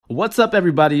What's up,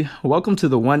 everybody? Welcome to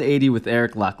the 180 with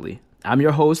Eric Lockley. I'm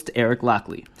your host, Eric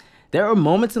Lockley. There are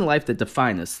moments in life that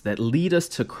define us, that lead us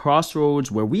to crossroads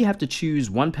where we have to choose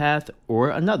one path or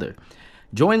another.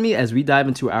 Join me as we dive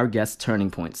into our guests'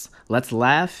 turning points. Let's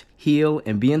laugh, heal,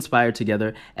 and be inspired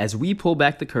together as we pull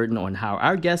back the curtain on how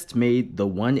our guests made the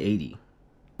 180.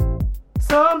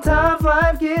 Sometimes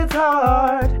life gets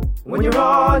hard when you're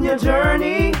on your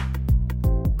journey.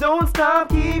 Don't stop,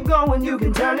 keep going, you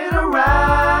can turn it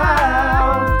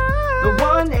around. The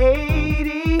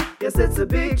 180, yes, it's a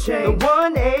big change. The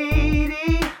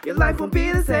 180, your life won't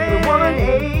be the same. The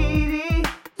 180,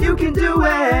 you can do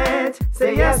it.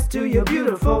 Say yes to your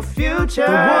beautiful future.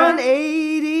 The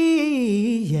 180,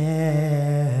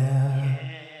 yeah.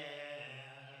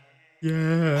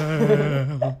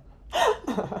 Yeah.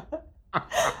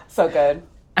 So good.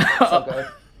 So good.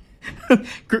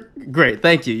 Great,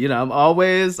 thank you. You know, I'm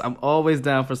always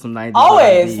down for some 90s.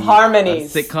 Always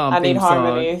harmonies. Sitcom I need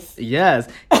harmonies. Song. Yes.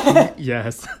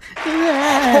 Yes.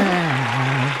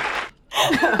 Yeah.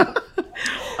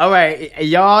 All right,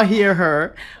 y'all hear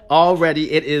her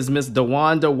already. It is Miss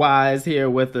DeWanda Wise here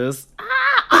with us.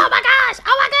 Oh my gosh!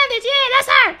 Oh my goodness! Yeah, that's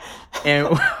her.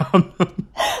 And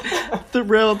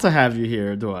thrilled to have you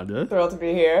here, DeWanda. Thrilled to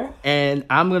be here. And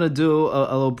I'm gonna do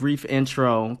a little brief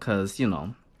intro because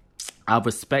I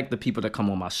respect the people that come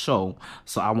on my show,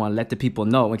 so I want to let the people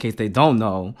know, in case they don't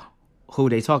know, who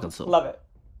they talking to. Love it.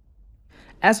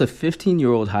 As a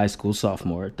 15-year-old high school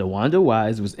sophomore, DeWanda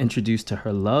Wise was introduced to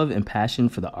her love and passion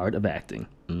for the art of acting.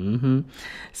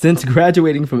 Since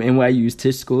graduating from NYU's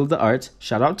Tisch School of the Arts,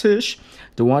 shout out Tisch,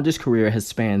 DeWanda's career has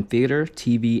spanned theater,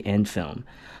 TV, and film.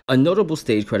 A notable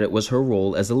stage credit was her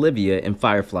role as Olivia in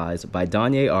Fireflies by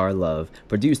Danye R. Love,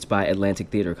 produced by Atlantic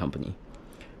Theater Company.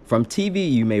 From TV,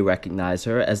 you may recognize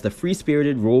her as the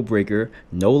free-spirited role-breaker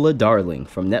Nola Darling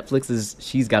from Netflix's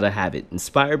She's Gotta Have It,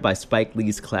 inspired by Spike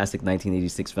Lee's classic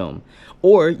 1986 film.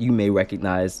 Or you may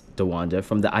recognize DeWanda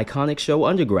from the iconic show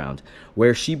Underground,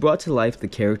 where she brought to life the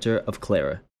character of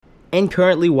Clara. And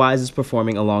currently, Wise is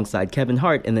performing alongside Kevin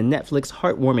Hart in the Netflix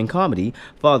heartwarming comedy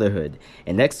Fatherhood.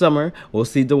 And next summer, we'll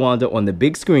see DeWanda on the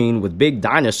big screen with big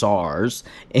dinosaurs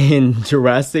in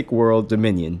Jurassic World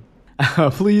Dominion.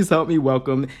 Please help me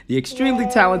welcome the extremely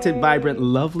talented, vibrant,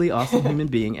 lovely, awesome human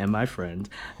being and my friend,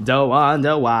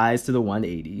 DeWanda Wise, to the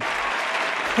 180.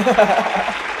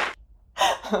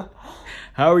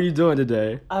 How are you doing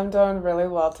today? I'm doing really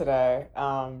well today.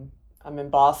 I'm in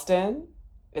Boston.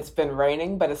 It's been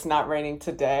raining, but it's not raining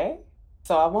today,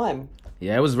 so I won.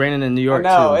 Yeah, it was raining in New York,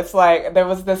 too. It's like there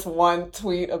was this one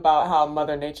tweet about how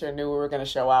Mother Nature knew we were going to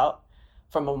show out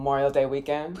from Memorial Day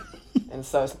weekend. And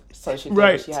so she did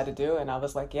what she had to do, and I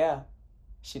was like, yeah,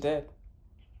 she did.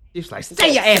 She was like,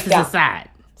 stay your asses inside.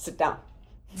 Sit down.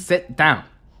 Sit down.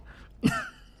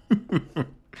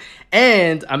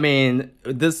 And, I mean,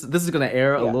 this is going to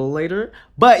air a little later,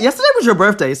 but yesterday was your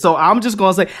birthday, so I'm just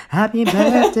going to say, happy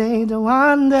birthday,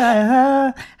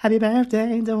 DeWanda. Happy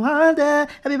birthday, DeWanda.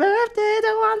 Happy birthday,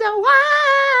 DeWanda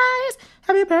Wise.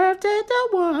 Happy birthday,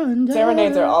 DeWanda.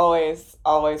 Serenades are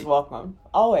always welcome.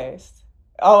 Always.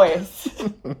 I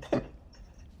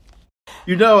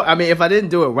mean, if I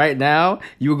didn't do it right now,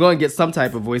 you were going to get some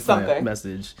type of voice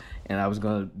message, and I was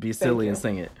going to be silly and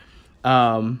sing it.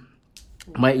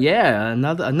 But yeah,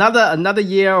 another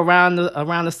year around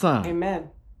the sun. Amen.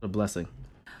 A blessing.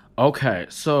 Okay,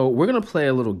 so we're gonna play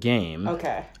a little game.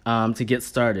 Okay. To get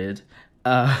started.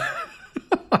 This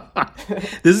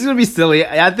is gonna be silly.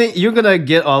 I think you're gonna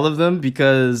get all of them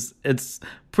because it's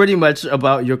pretty much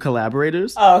about your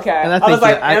collaborators. Oh, okay. And I was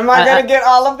like, am I gonna get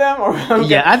all of them, or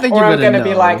I think you're gonna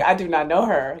be like, I do not know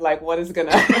her. Like, what is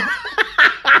gonna?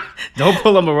 Don't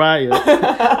pull a Mariah.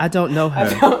 I don't know her.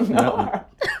 I don't know her.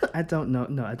 I don't know.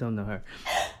 No, I don't know her.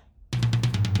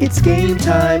 It's game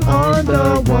time on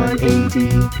the 180.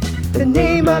 The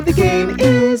name of the game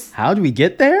is... How do we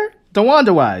get there?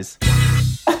 DeWanda Wise.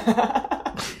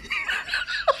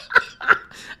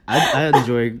 I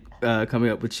enjoy coming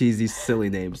up with cheesy, silly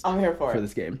names. I'm here for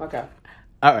this game. Okay.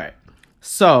 All right.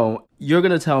 So you're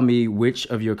going to tell me which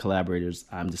of your collaborators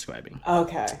I'm describing.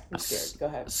 Okay. I'm scared. Go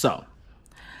ahead. So,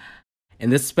 and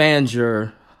this spans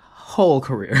your whole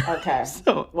career. Okay.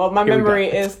 Well, my memory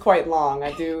is quite long.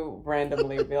 I do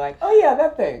randomly be like, oh yeah,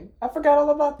 that thing. I forgot all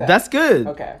about that. That's good.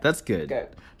 Okay. That's good. Good.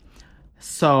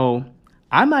 So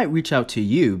I might reach out to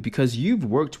you because you've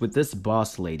worked with this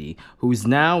boss lady who's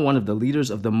now one of the leaders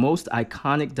of the most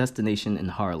iconic destination in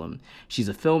Harlem. She's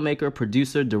a filmmaker,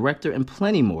 producer, director, and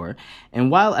plenty more.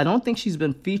 And while I don't think she's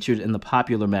been featured in the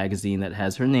popular magazine that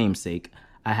has her namesake,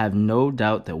 I have no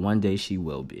doubt that one day she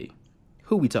will be.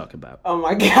 Who we talking about? Oh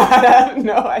my God, I have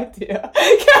no idea.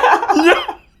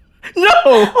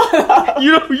 No.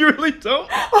 You really don't?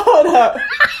 Hold up.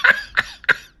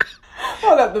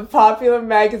 Hold up. The popular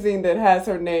magazine that has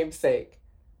her namesake.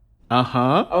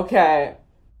 Uh-huh. Okay.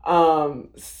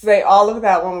 Say all of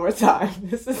that one more time.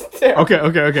 This is terrible.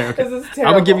 Okay. This is terrible.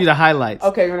 I'm gonna give you the highlights.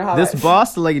 Okay, you're gonna highlight. This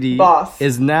boss lady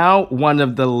is now one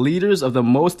of the leaders of the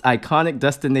most iconic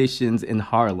destinations in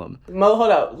Harlem.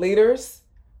 Hold up. Leaders?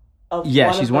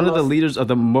 She's one of the leaders of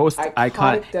the most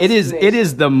iconic. It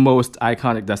is the most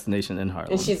iconic destination in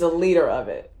Harlem. And she's a leader of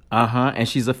it. Uh-huh. And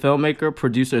she's a filmmaker,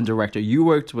 producer, and director. You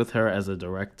worked with her as a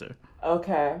director.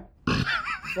 Okay.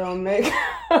 Filmmaker.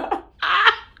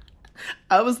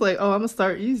 I was like, I'm gonna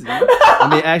start easy. I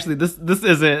mean, actually, this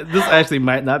actually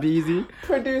might not be easy.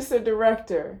 Producer,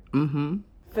 director. Mm-hmm.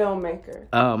 Filmmaker.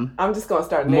 I'm just gonna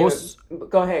start naming.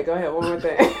 Go ahead. One more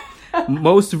thing.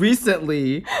 Most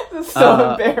recently, this is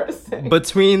so embarrassing.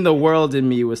 Between the World and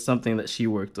Me was something that she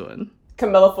worked on.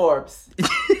 Camilla Forbes.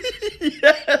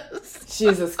 Yes.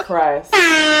 Jesus Christ.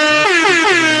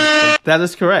 That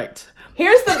is correct.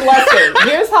 Here's the blessing.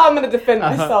 Here's how I'm going to defend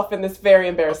myself in this very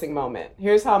embarrassing moment.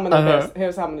 Here's how I'm going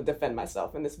to defend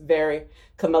myself in this very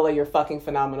Camilla, you're fucking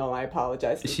phenomenal. I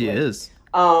apologize. She is.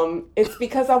 It's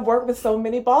because I've worked with so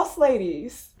many boss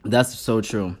ladies. That's so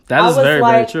true. That is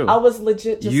very true. I was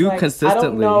legit just consistently. I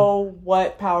don't know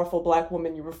what powerful black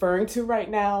woman you're referring to right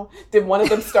now. Did one of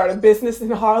them start a business in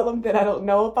Harlem that I don't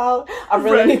know about? I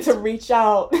really need to reach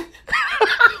out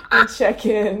and check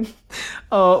in.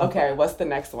 Oh, okay. What's the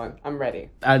next one? I'm ready.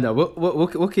 I know.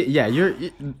 Okay. Yeah,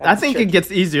 I think tricky. It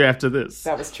gets easier after this.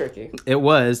 That was tricky. It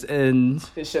was, and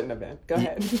it shouldn't have been. Go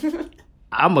ahead.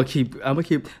 I'm gonna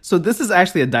keep. So this is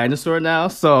actually a dinosaur now.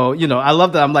 So I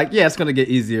love that. I'm like, yeah, it's gonna get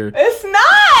easier. It's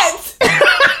not.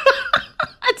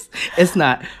 It's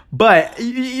not. But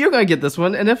you're gonna get this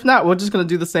one, and if not, we're just gonna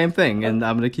do the same thing, and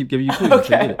I'm gonna keep giving you clues.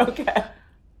 Okay.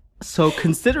 So,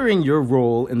 considering your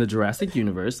role in the Jurassic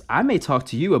universe, I may talk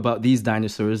to you about these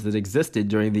dinosaurs that existed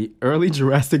during the early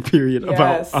Jurassic period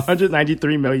about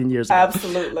 193 million years ago.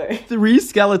 Absolutely. 3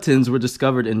 skeletons were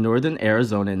discovered in northern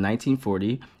Arizona in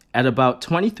 1940 at about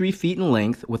 23 feet in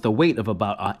length with a weight of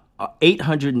about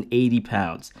 880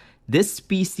 pounds. This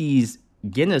species'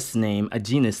 genus name,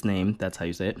 that's how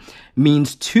you say it,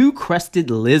 means two-crested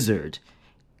lizard.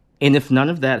 And if none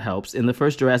of that helps, in the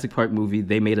first Jurassic Park movie,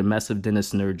 they made a mess of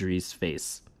Dennis Nedry's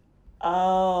face.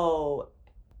 Oh,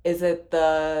 is it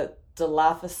the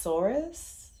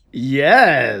Dilophosaurus?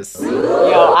 Yes.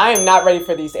 Yo, I am not ready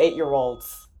for these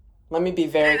 8-year-olds. Let me be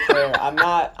very clear. I'm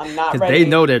not ready. Because they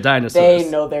know their dinosaurs. They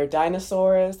know their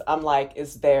dinosaurs. I'm like,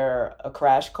 is there a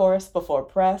crash course before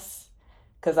press?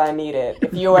 Because I need it.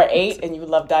 If you are 8 and you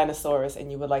love dinosaurs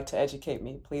and you would like to educate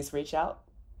me, please reach out.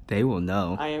 They will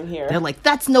know. I am here. They're like,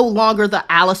 that's no longer the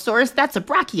Allosaurus, that's a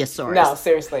Brachiosaurus. No,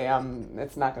 seriously,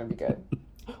 it's not going to be good.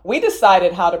 We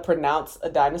decided how to pronounce a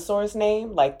dinosaur's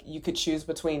name. Like, you could choose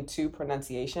between 2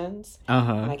 pronunciations.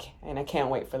 Uh-huh. And I can't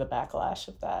wait for the backlash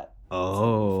of that.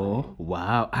 Oh,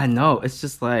 wow. I know. It's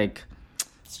just like...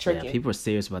 It's tricky. Yeah, people are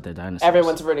serious about their dinosaurs.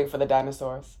 Everyone's rooting for the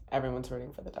dinosaurs.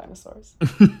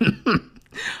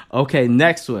 Okay,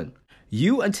 next one.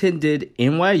 You attended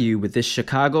NYU with this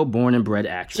Chicago-born and bred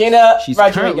actress. Gina She's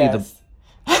Rodriguez.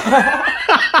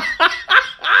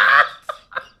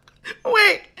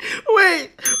 Wait.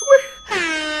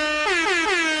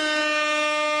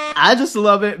 I just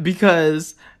love it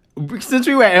because since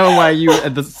we were at NYU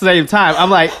at the same time, I'm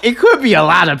like, it could be a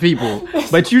lot of people,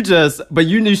 but you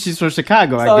knew she's from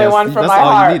Chicago. There's I only guess one from that's my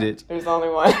all heart. You needed. There's only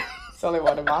one. There's only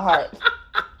one in my heart.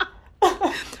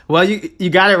 Well, you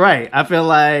got it right. I feel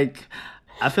like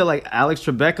Alex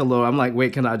Trebek. I'm like,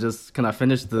 wait, can I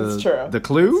finish the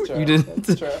clue? True. You didn't.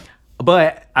 It's true.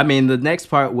 But I mean, the next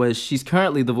part was she's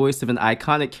currently the voice of an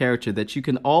iconic character that you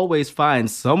can always find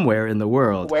somewhere in the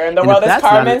world. Where in the world is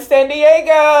Carmen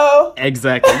Sandiego?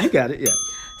 Exactly, you got it. Yeah.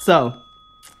 So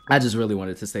I just really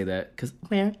wanted to say that because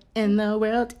where in the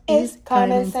world is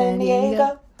Carmen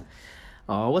Sandiego?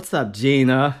 Oh, what's up,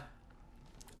 Gina?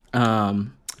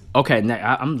 Okay,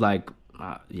 I'm like,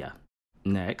 yeah.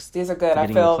 Next. These are good. I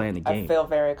feel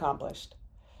very accomplished.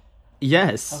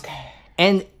 Yes. Okay.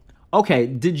 And okay,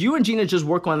 did you and Gina just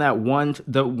work on the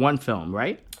one film,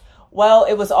 right? Well,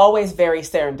 it was always very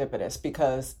serendipitous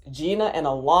because Gina and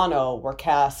Alano were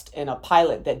cast in a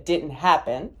pilot that didn't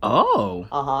happen.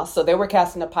 Oh. So they were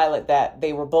cast in a pilot that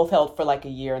they were both held for like a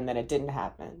year and then it didn't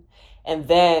happen. And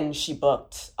then she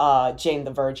booked Jane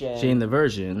the Virgin.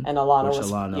 And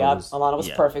Alana was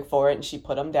perfect for it. And she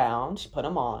put him down. She put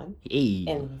him on. Hey.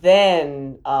 And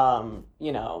then,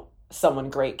 someone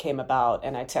great came about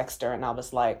and I texted her and I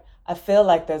was like, I feel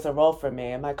like there's a role for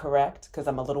me. Am I correct? Because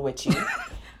I'm a little witchy.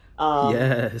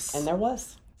 Yes. And there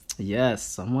was. Yes,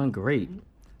 someone great.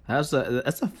 That's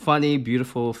a funny,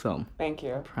 beautiful film. Thank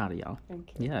you. I'm proud of y'all.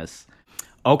 Thank you. Yes.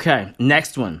 Okay,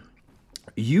 next one.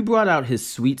 You brought out his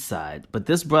sweet side, but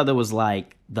this brother was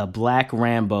like the Black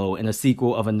Rambo in a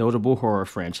sequel of a notable horror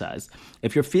franchise.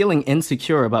 If you're feeling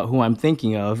insecure about who I'm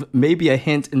thinking of, maybe a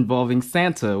hint involving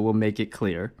Santa will make it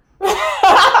clear.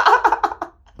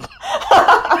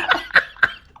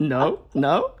 No?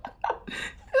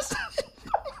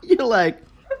 You're like,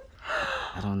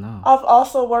 I don't know. I've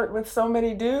also worked with so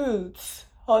many dudes.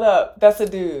 Hold up, that's a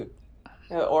dude.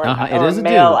 Or a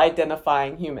male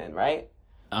identifying human, right?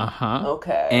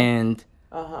 Okay. And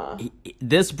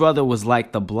this brother was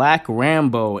like the Black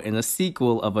Rambo in a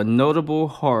sequel of a notable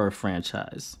horror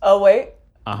franchise. Oh, wait.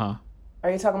 Are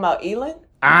you talking about Elon?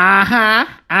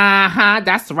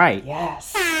 That's right.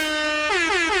 Yes.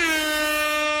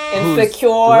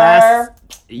 Insecure.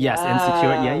 Yes,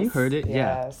 Insecure. Yeah, you heard it.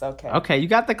 Yes, yeah. Okay. Okay, you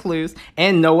got the clues.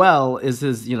 And Noel is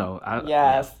his,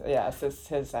 yes, it's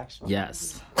his actual.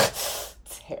 Yes.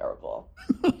 Terrible.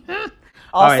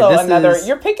 Also, right,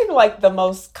 you're picking like the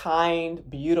most kind,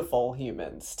 beautiful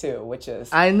humans too, which is.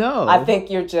 I know. I think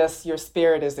your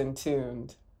spirit is in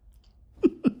tuned.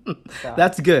 So.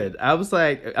 That's good. I was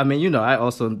like, I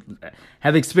also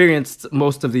have experienced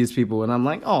most of these people, and I'm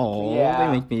like, oh,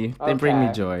 they bring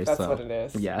me joy. That's what it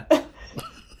is. Yeah.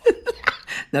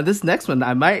 Now, this next one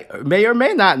I may or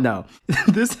may not know.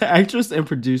 This actress and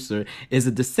producer is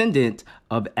a descendant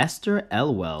of Esther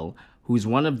Elwell, who's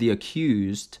one of the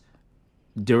accused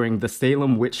during the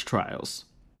Salem witch trials.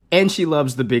 And she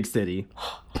loves the big city.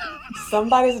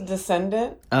 Somebody's a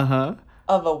descendant?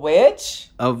 Of a witch?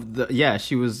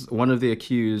 She was one of the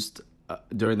accused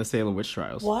during the Salem witch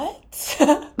trials. What?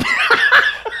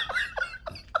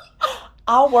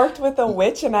 I worked with a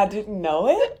witch and I didn't know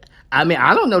it? I mean,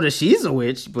 I don't know that she's a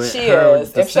witch, but she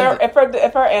is. If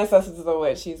her ancestors is a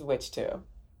witch, she's a witch too.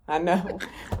 I know.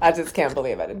 I just can't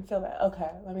believe I didn't feel that. Okay,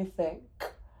 let me think.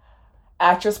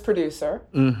 Actress, producer.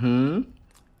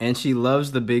 And she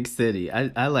loves the big city. I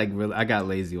got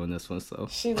lazy on this one, so.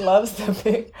 She loves the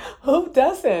big. Who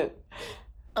doesn't?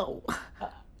 Oh.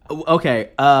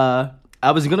 Okay.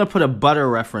 I was gonna put a butter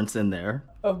reference in there.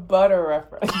 A butter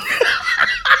reference.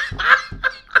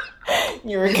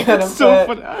 You were gonna so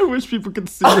funny. I wish people could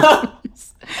see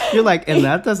this. You're like, and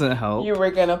that doesn't help. You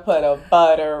were gonna put a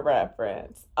butter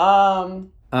reference. I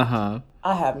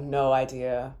have no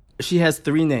idea. She has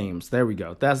 3 names. There we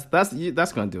go. That's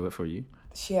gonna do it for you.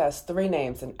 She has 3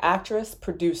 names: an actress,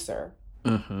 producer,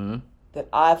 that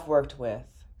I've worked with.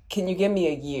 Can you give me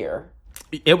a year?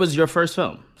 It was your first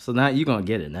film, so now you're gonna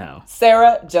get it now.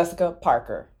 Sarah Jessica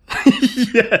Parker.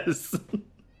 Yes.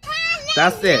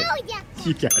 That's it.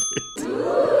 You got it.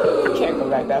 I can't go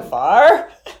back that far.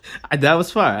 That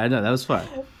was far. I know, that was far.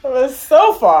 It was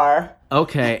so far.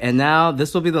 Okay, and now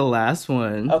this will be the last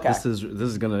one. Okay. This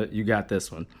is gonna, you got this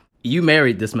one. You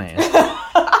married this man.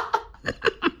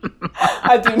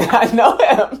 I do not know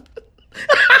him.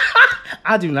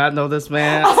 I do not know this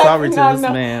man. Sorry to this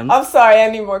man. I'm sorry, I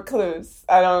need more clues.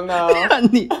 I don't know. I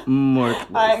need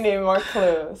more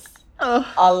clues.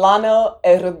 Alano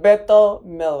Herbeto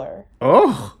Miller.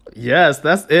 Oh, yes,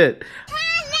 that's it.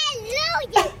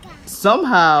 Hallelujah.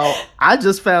 Somehow, I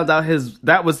just found out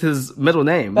that was his middle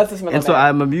name. That's his middle name. And so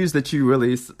I'm amused that you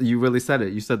really said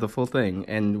it. You said the full thing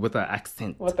and with an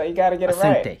accent. You gotta get it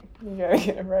right. You gotta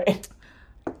get it right.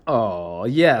 Oh,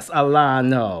 yes,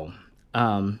 Alano.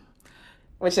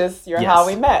 Which is how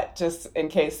we met, just in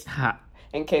case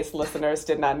listeners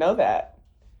did not know that.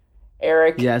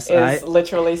 Eric is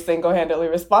literally single-handedly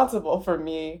responsible for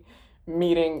me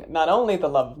meeting not only the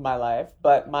love of my life,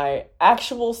 but my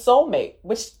actual soulmate,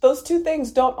 which those two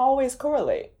things don't always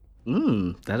correlate.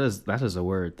 That is a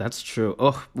word. That's true.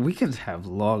 Oh, we could have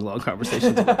long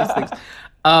conversations about these things.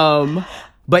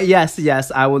 But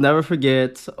yes, I will never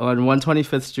forget on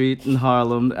 125th Street in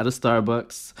Harlem at a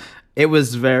Starbucks. It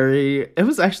was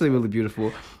actually really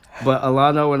beautiful. But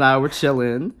Alano and I were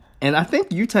chilling, and I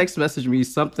think you text messaged me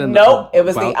something. Nope, it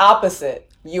was the opposite.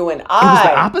 You and I. It was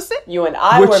the opposite? You and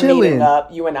I were meeting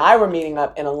up. You and I were meeting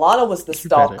up, and Alana was the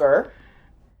stalker.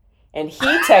 And he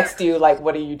texted you, like,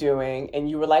 what are you doing? And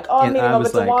you were like, I'm meeting up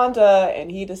with DeWanda. And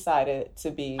he decided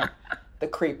to be the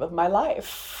creep of my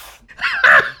life.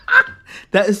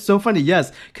 That is so funny,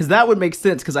 yes. Because that would make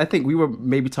sense. Because I think we were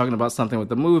maybe talking about something with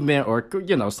the movement or,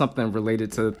 something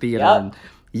related to theater. Yep. And,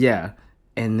 yeah.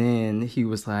 And then he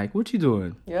was like, what you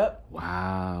doing? Yep.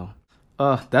 Wow.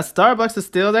 That Starbucks is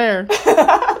still there.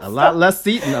 A lot less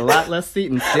seating. Still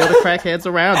the crackheads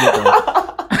around it, though.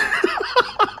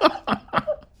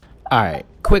 All right,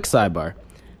 quick sidebar.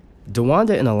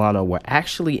 DeWanda and Alana were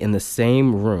actually in the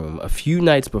same room a few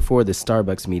nights before this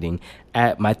Starbucks meeting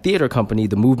at my theater company,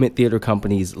 the Movement Theater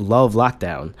Company's Love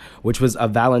Lockdown, which was a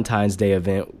Valentine's Day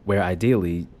event where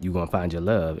ideally you're going to find your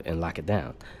love and lock it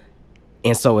down.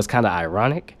 And so it's kind of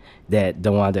ironic that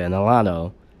DeWanda and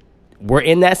Alana were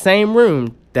in that same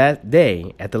room that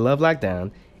day at the Love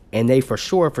Lockdown, and they for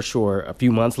sure, a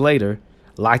few months later,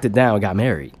 locked it down and got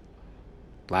married.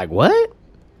 Like, what?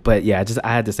 But yeah,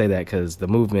 I had to say that because the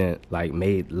movement like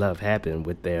made love happen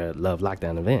with their Love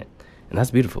Lockdown event. And that's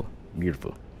beautiful.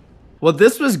 Beautiful. Well,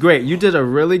 this was great. You did a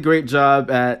really great job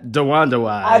at DeWanda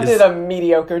Wise. I did a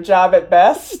mediocre job at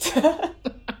best. But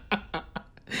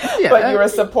you were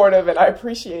supportive and I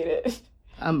appreciate it.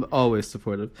 I'm always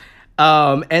supportive.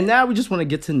 And now we just want to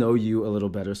get to know you a little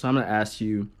better. So I'm going to ask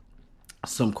you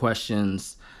some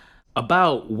questions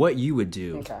about what you would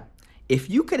do. Okay. If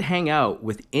you could hang out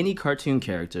with any cartoon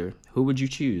character, who would you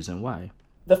choose and why?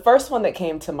 The first one that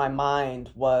came to my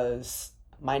mind was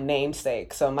my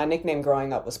namesake. So my nickname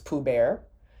growing up was Pooh Bear.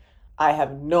 I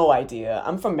have no idea.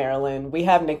 I'm from Maryland. We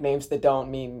have nicknames that don't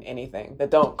mean anything,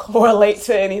 that don't correlate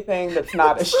to anything, that's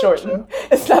not a shortened,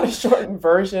 it's not a shortened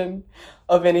version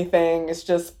of anything. It's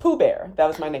just Pooh Bear. That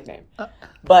was my nickname.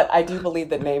 But I do believe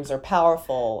that names are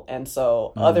powerful. And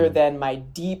so other than my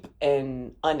deep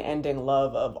and unending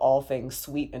love of all things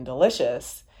sweet and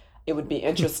delicious, it would be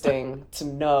interesting to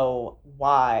know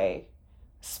why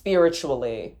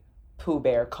spiritually Pooh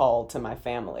Bear called to my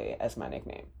family as my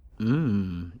nickname.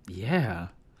 Yeah.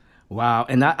 Wow.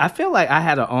 And I feel like I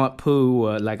had an Aunt Pooh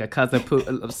or like a cousin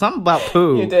Pooh. Something about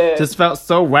Pooh. You did. Just felt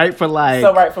so right for like.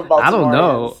 So right for Baltimore. I don't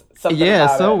know.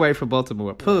 Yeah, so right for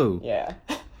Baltimore. Pooh. Yeah.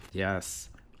 Yes.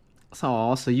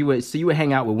 So you would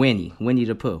hang out with Winnie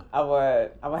the Pooh. I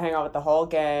would hang out with the whole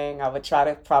gang. I would try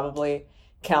to probably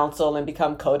counsel and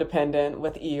become codependent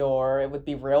with Eeyore. It would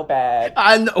be real bad.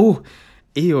 I know. Ooh,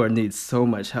 Eeyore needs so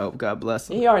much help. God bless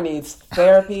him. Eeyore needs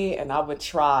therapy, and I would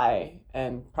try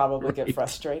and probably get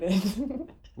frustrated.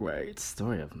 Right.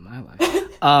 Story of my life.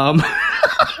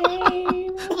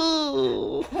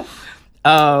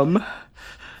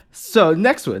 So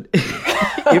next one.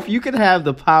 If you could have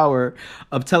the power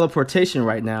of teleportation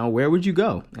right now, where would you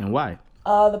go and why?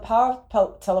 The power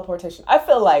of teleportation. I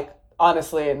feel like,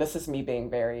 honestly, and this is me being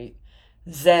very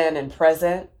zen and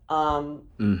present,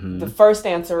 the first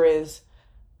answer is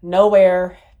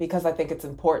nowhere, because I think it's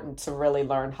important to really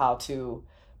learn how to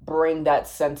bring that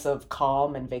sense of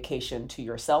calm and vacation to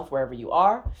yourself wherever you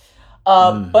are.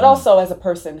 But also as a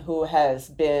person who has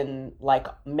been, like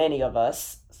many of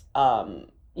us,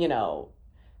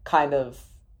 kind of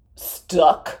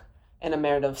stuck in a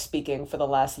manner of speaking for the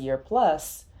last year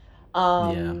plus.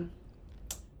 The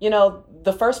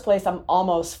first place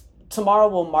tomorrow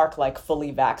will mark like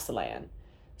fully vax-land.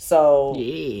 So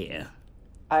yeah,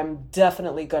 I'm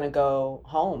definitely going to go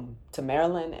home to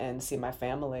Maryland and see my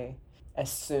family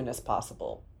as soon as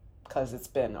possible because it's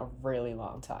been a really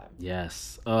long time.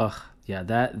 Yes. Yeah,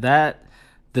 that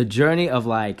the journey of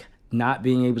like not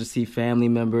being able to see family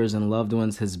members and loved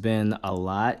ones has been a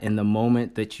lot. And the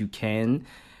moment that you can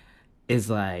is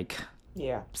like,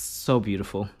 yeah, so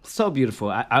beautiful. So beautiful.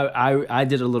 I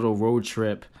did a little road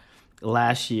trip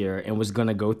last year and was going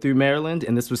to go through Maryland.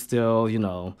 And this was still,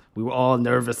 we were all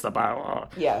nervous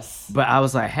about yes. But I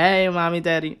was like, hey, mommy,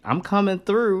 daddy, I'm coming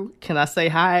through. Can I say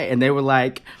hi? And they were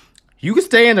like, you can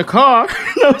stay in the car.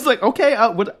 And I was like, okay. I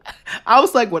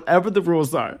was like, whatever the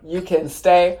rules are. You can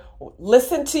stay.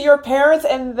 Listen to your parents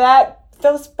and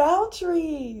those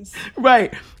boundaries.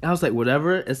 Right. I was like,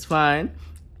 whatever, it's fine.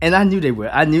 And I knew they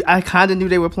were. I kind of knew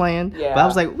they were playing. Yeah. But I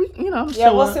was like, I'm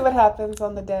sure. We'll see what happens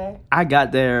on the day. I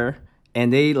got there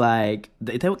and they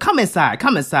would come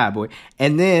inside, boy.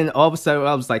 And then all of a sudden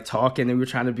I was like talking and we were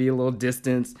trying to be a little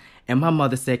distance. And my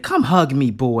mother said, come hug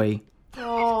me, boy.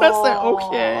 Aww. I said,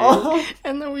 okay.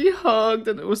 And then we hugged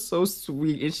and it was so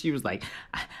sweet. And she was like,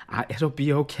 it'll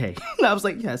be okay. And I was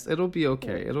like, yes, it'll be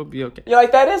okay. It'll be okay. You're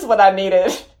like, that is what I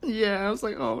needed. Yeah, I was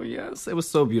like, oh, yes. It was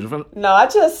so beautiful. No, I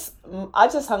just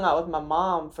hung out with my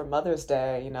mom for Mother's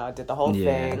Day. I did the whole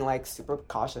thing, like super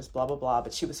cautious, blah, blah, blah.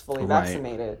 But she was fully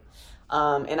vaccinated.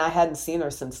 And I hadn't seen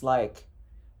her since like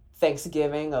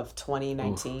Thanksgiving of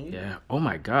 2019. Ooh, yeah. Oh,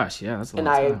 my gosh. Yeah, that's a long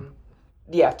time.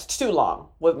 Yeah, too long.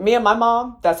 With me and my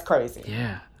mom, that's crazy.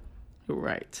 Yeah.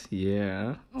 Right.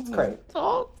 Yeah. It's crazy.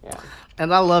 Oh. Yeah.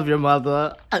 And I love your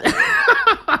mother.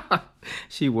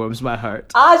 She warms my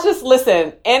heart.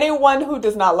 Listen, anyone who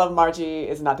does not love Margie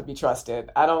is not to be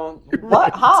trusted.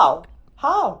 What?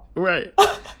 How? Right.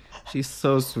 She's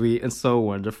so sweet and so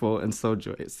wonderful and so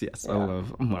joyous. Yes, yeah. I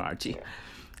love Margie. Yeah.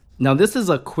 Now, this is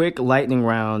a quick lightning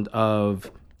round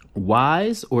of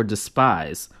wise or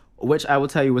despise which I will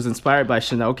tell you was inspired by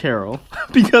Chanel Carroll,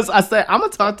 because I said, I'm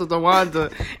going to talk to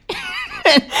DeWanda.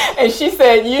 And she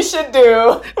said, you should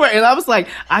do. Right, and I was like,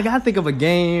 I got to think of a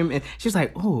game. And she's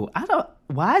like, oh,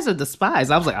 Wise or Despise?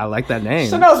 I was like, I like that name.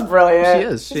 Chanel's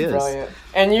brilliant. She is. Brilliant.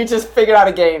 And you just figured out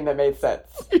a game that made sense.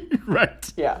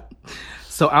 Right. Yeah.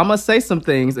 So I'm going to say some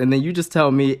things, and then you just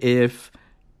tell me if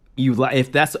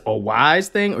that's a Wise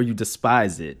thing or you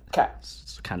despise it. Okay.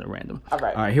 It's kind of random. All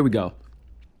right, here we go.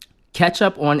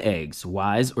 Ketchup on eggs,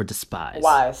 Wise or Despise?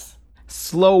 Wise.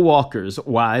 Slow walkers,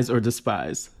 Wise or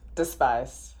Despise?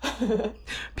 Despise.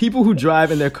 People who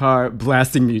drive in their car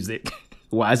blasting music,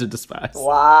 Wise or Despise?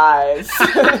 Wise.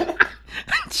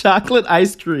 Chocolate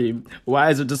ice cream,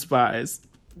 Wise or Despise?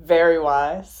 Very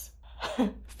wise.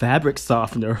 Fabric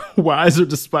softener, Wise or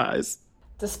Despise?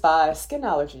 Despise. Skin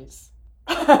allergies.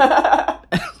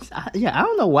 Yeah, I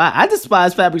don't know why. I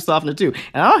despise fabric softener too.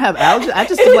 And I don't have allergies. I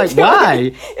just feel like,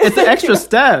 why? It's an extra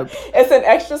step. It's an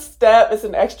extra step. It's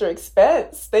an extra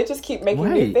expense. They just keep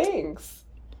making new things.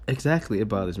 Exactly. It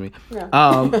bothers me. Yeah.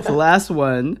 The last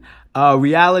one,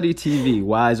 reality TV,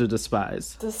 Wise or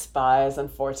Despise? Despise,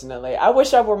 unfortunately. I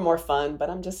wish I were more fun, but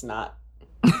I'm just not.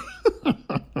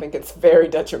 I think it's very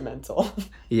detrimental.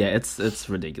 Yeah, it's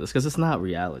ridiculous because it's not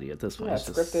reality at this point. Yeah, it's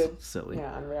scripted. Just silly.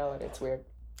 Yeah, on reality, it's weird.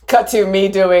 Cut to me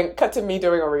doing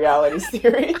a reality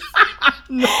series.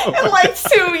 No. In like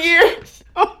 2 years.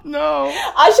 Oh no.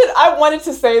 I wanted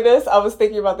to say this. I was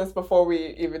thinking about this before we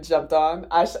even jumped on.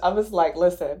 I was like,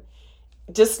 listen,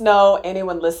 just know,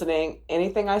 anyone listening,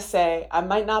 anything I say, I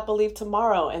might not believe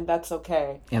tomorrow, and that's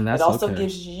okay. And that's it also okay.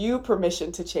 gives you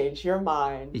permission to change your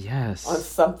mind. Yes. On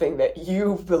something that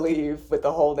you believe with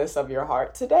the wholeness of your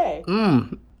heart today.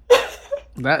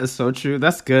 That is so true.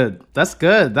 That's good.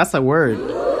 That's a word.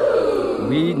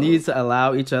 We need to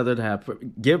allow each other to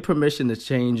give permission to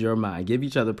change your mind. Give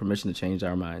each other permission to change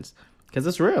our minds. Because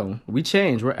it's real. We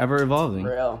change. We're ever evolving.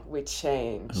 Real. We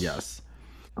change. Yes.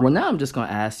 Well, now I'm just going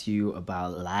to ask you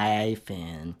about life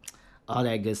and all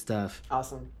that good stuff.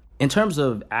 Awesome. In terms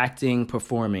of acting,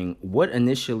 performing, what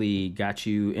initially got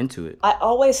you into it? I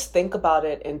always think about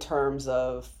it in terms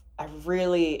of,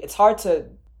 it's hard to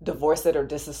divorce it or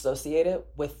disassociate it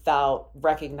without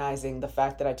recognizing the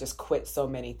fact that I just quit so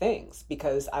many things,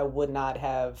 because I would not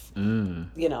have,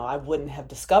 I wouldn't have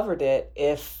discovered it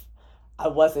if I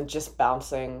wasn't just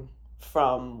bouncing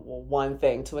from one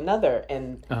thing to another.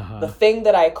 And the thing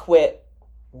that I quit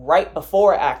right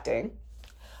before acting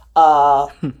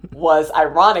was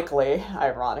ironically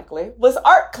was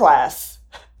art class.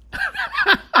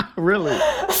 Really?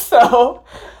 So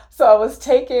I was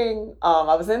taking,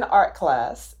 I was in art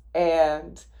class,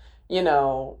 and,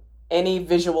 any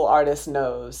visual artist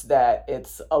knows that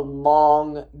it's a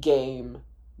long game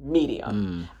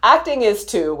medium. Acting is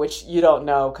too, which you don't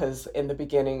know, because in the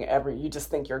beginning, you just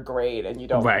think you're great, and you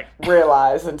don't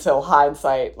realize until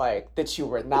hindsight, that you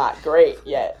were not great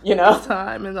yet,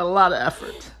 Time and a lot of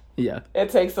effort. Yeah. It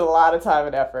takes a lot of time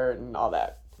and effort and all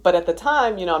that. But at the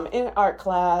time, I'm in art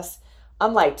class.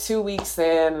 I'm 2 weeks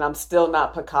in and I'm still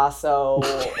not Picasso,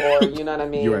 or you know what I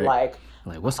mean? Right.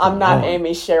 What's going I'm not on?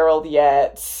 Amy Sherrill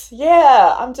yet.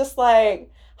 Yeah, I'm just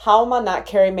how am I not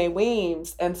Carrie Mae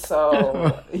Weems? And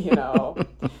so,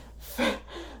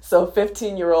 so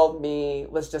 15-year-old me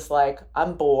was just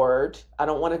I'm bored. I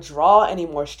don't want to draw any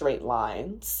more straight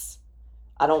lines.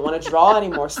 I don't want to draw any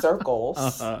more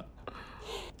circles.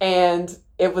 And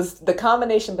it was the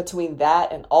combination between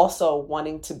that and also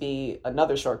wanting to be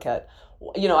another shortcut.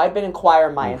 I've been in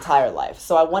choir my entire life.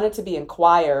 So I wanted to be in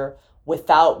choir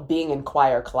without being in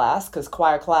choir class, because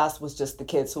choir class was just the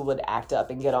kids who would act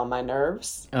up and get on my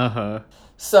nerves.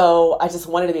 So I just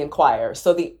wanted to be in choir.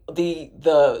 So the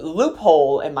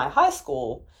loophole in my high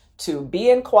school to be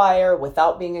in choir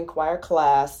without being in choir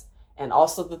class, and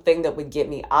also the thing that would get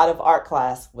me out of art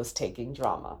class, was taking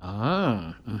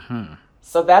drama.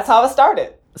 So that's how it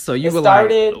started. So you were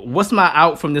what's my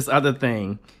out from this other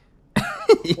thing?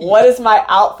 What is my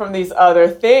out from these other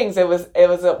things? It was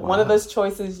one of those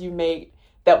choices you made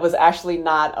that was actually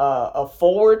not a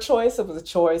forward choice. It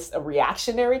was a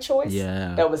reactionary choice.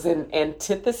 Yeah. That was an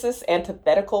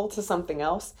antithetical to something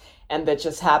else, and that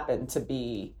just happened to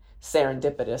be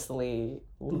serendipitously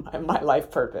my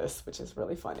life purpose, which is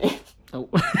really funny. Oh.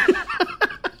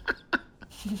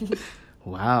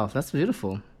 Wow, that's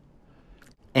beautiful.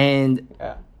 And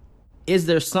is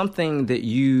there something that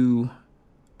you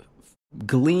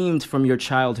gleamed from your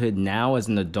childhood now as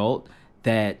an adult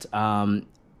that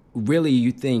really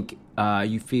you think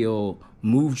you feel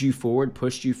moved you forward,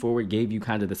 pushed you forward, gave you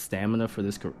kind of the stamina for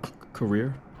this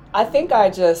career? I think I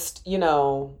just,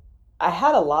 I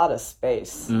had a lot of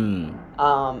space. And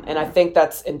I think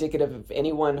that's indicative of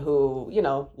anyone who, you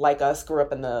know, like us, grew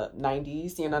up in the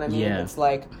 90s, you know what I mean? Yeah. It's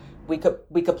like we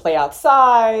could play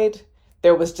outside.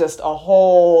 There was just a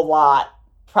whole lot,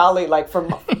 probably like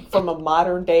from a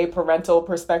modern day parental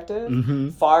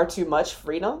perspective, far too much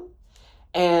freedom.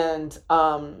 And,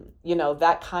 you know,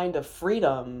 that kind of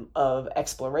freedom of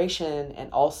exploration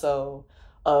and also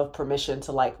of permission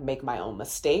to like make my own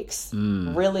mistakes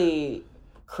really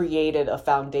created a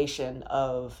foundation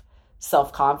of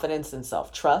self-confidence and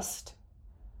self-trust,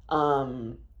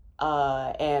 and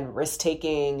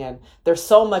risk-taking. And there's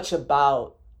so much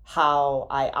about how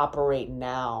I operate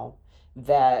now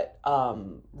that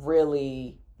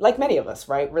really, like many of us,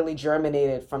 right, really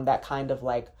germinated from that kind of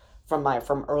like,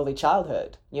 from early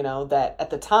childhood, you know, that at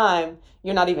the time,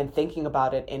 you're not even thinking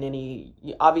about it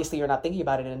obviously you're not thinking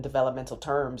about it in developmental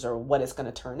terms or what it's going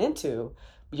to turn into.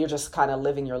 You're just kind of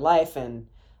living your life. And,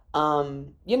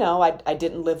 you know, I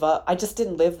just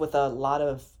didn't live with a lot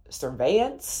of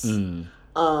surveillance. You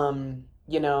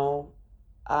know,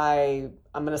 I'm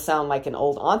going to sound like an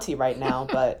old auntie right now,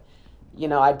 but, you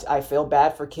know, I feel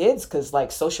bad for kids because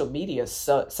like social media is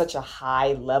such a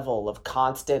high level of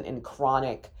constant and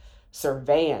chronic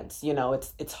surveillance. You know,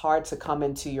 it's hard to come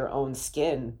into your own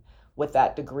skin with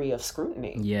that degree of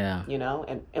scrutiny. Yeah. You know,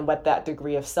 and with that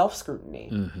degree of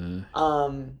self-scrutiny.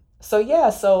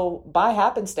 So by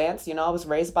happenstance, you know, I was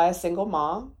raised by a single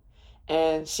mom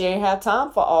and she ain't have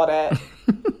time for all that,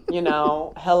 you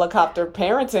know, helicopter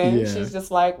parenting. Yeah. She's just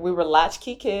like, we were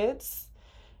latchkey kids,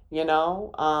 you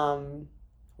know,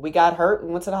 we got hurt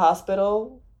and went to the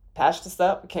hospital, patched us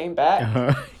up, came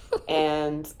back.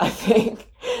 And I think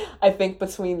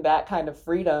between that kind of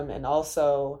freedom and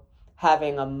also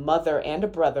having a mother and a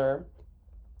brother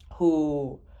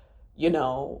who, you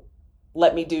know,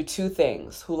 let me do two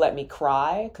things, who let me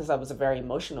cry because I was a very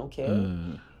emotional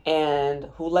kid, and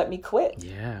who let me quit.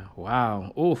 Yeah.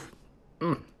 Wow. Oof.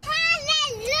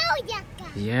 Hallelujah.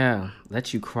 Yeah.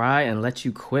 Let you cry and let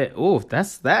you quit. Oof.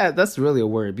 That's really a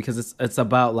word, because it's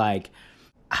about like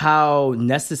how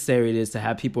necessary it is to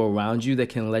have people around you that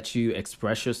can let you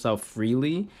express yourself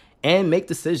freely and make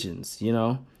decisions, you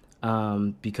know,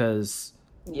 because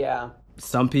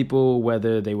some people,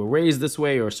 whether they were raised this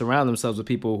way or surround themselves with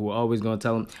people who are always going to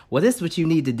tell them, well, this is what you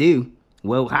need to do.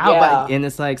 Well, how about, and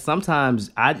it's like, sometimes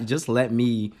I just let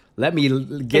me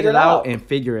get it out and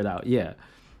figure it out. Yeah.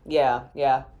 Yeah.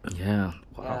 Wow.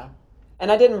 Yeah.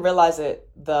 And I didn't realize it,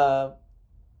 the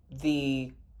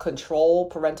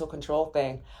parental control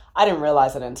thing. I didn't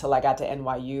realize it until I got to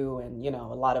NYU, and, you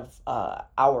know, a lot of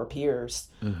our peers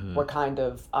were kind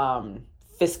of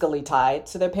fiscally tied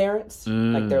to their parents.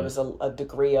 Like there was a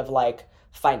degree of like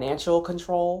financial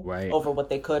control over what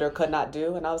they could or could not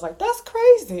do. And I was like, that's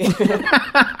crazy.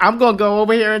 I'm going to go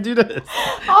over here and do this.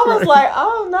 I was like,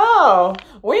 oh no,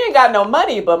 we ain't got no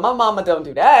money, but my mama don't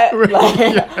do that. Like,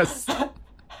 yes.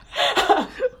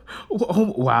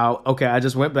 Oh, wow. Okay, I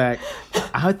just went back.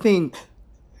 I think,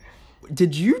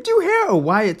 did you do hair or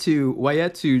Wyatt too?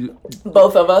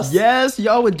 Both of us. Yes,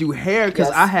 y'all would do hair because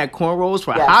I had cornrows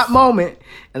for a hot moment,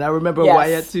 and I remember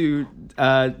Wyatt too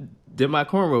did my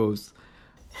cornrows.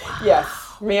 Wow. Yes,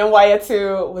 me and Wyatt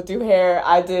too would do hair.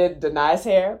 I did Denai's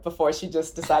hair before she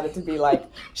just decided to be like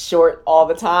short all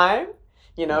the time.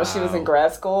 You know, she was in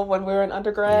grad school when we were in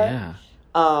undergrad.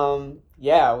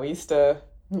 Yeah. We used to.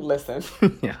 Listen.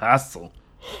 Hustle.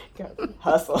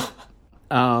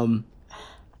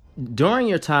 During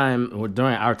your time at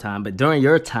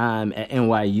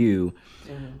NYU,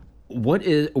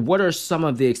 what are some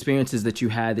of the experiences that you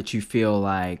had that you feel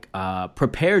like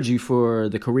prepared you for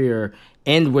the career?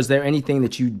 And was there anything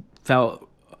that you felt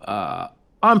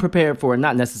unprepared for,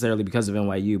 not necessarily because of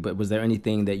NYU, but was there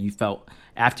anything that you felt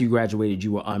after you graduated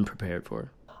you were unprepared for?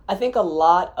 I think a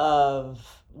lot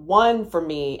of... One, for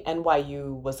me,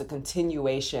 NYU was a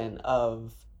continuation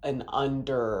of an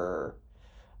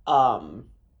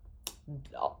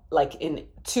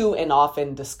too and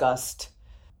often discussed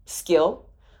skill,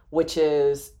 which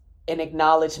is an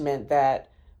acknowledgement that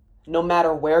no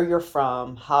matter where you're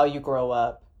from, how you grow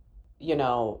up, you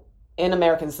know, in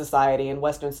American society, in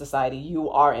Western society, you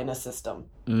are in a system,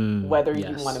 whether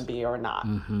you want to be or not.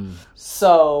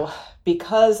 So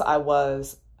because I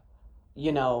was,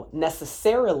 you know,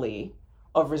 necessarily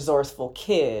a resourceful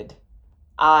kid,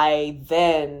 I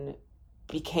then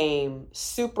became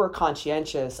super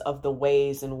conscientious of the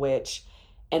ways in which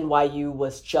NYU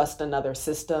was just another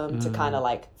system to kind of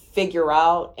like figure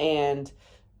out and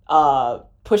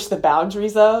push the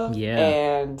boundaries of,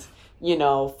 and, you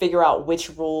know, figure out which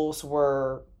rules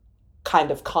were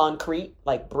kind of concrete,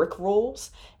 like brick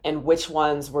rules, and which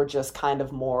ones were just kind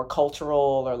of more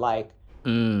cultural or like,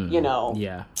 you know,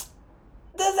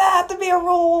 does that have to be a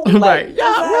rule? Like, right.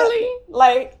 Yeah, really?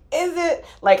 Like, is it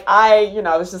like I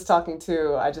just talked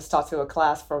to a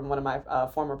class from one of my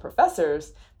former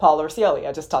professors, Paul Orsielli.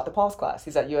 I just taught the Paul's class.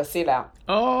 He's at USC now.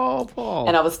 Oh, Paul.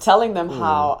 And I was telling them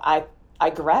how I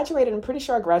graduated. I'm pretty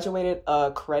sure I graduated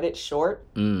a credit short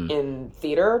in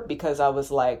theater because I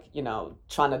was like,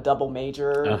 trying to double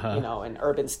major, in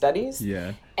urban studies.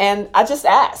 Yeah. And I just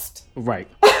asked. Right.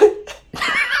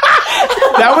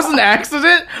 That was an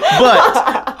accident,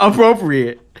 but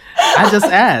appropriate. I just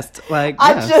asked. Like,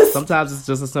 sometimes it's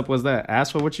just as simple as that.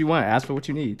 Ask for what you want. Ask for what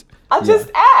you need. I just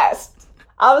asked.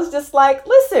 I was just like,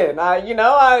 listen,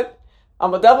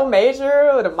 I'm a double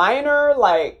major with a minor.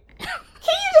 Like, can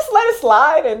you just let it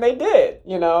slide? And they did,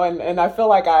 and I feel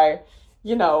like I,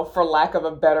 for lack of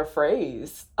a better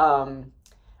phrase,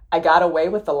 I got away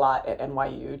with a lot at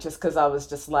NYU just because I was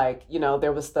just like,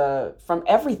 there was from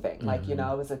everything. Like,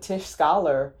 I was a Tisch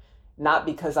Scholar, not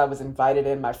because I was invited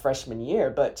in my freshman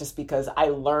year, but just because I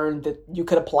learned that you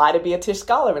could apply to be a Tisch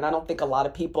Scholar. And I don't think a lot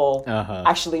of people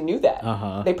actually knew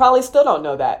that. They probably still don't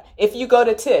know that. If you go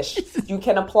to Tisch, you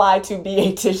can apply to be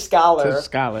a Tisch Scholar. Tisch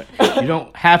Scholar. You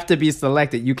don't have to be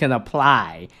selected. You can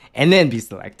apply and then be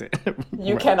selected.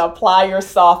 You can apply your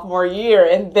sophomore year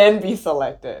and then be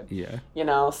selected. Yeah.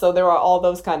 So there are all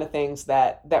those kind of things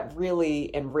that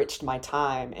really enriched my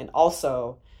time, and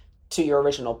also, to your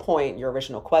original point, your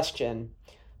original question,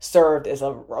 served as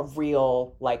a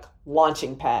real like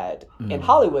launching pad in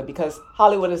Hollywood, because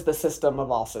Hollywood is the system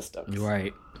of all systems.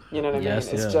 Right. You know what I mean?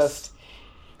 It's just,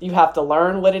 you have to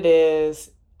learn what it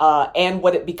is and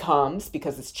what it becomes,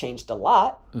 because it's changed a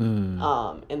lot in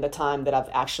the time that I've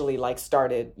actually like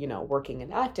started, working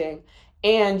in acting.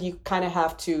 And you kind of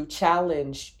have to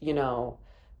challenge,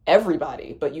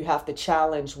 everybody, but you have to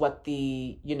challenge what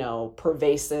the,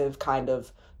 pervasive kind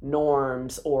of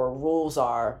norms or rules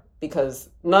are, because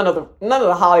none of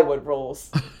the Hollywood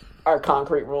rules are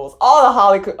concrete rules. All the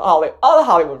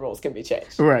Hollywood rules can be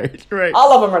changed. Right.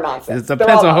 All of them are nonsense. It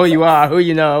depends on who you are, who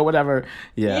you know, whatever.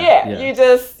 Yeah. You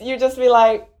just be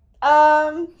like,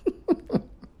 I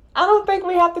don't think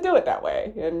we have to do it that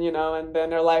way. And and then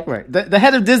they're like, right. The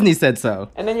head of Disney said so.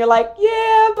 And then you're like,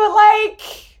 yeah, but like,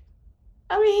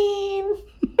 I mean,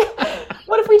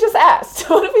 what if we just asked?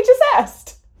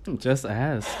 Just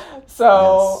ask.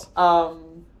 So,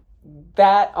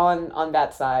 that on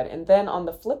that side. And then on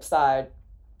the flip side,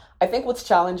 I think what's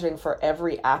challenging for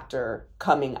every actor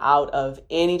coming out of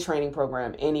any training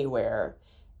program anywhere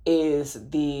is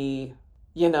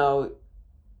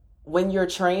when you're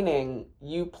training,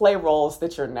 you play roles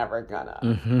that you're never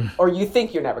gonna, or you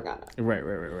think you're never gonna.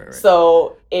 Right.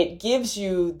 So it gives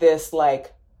you this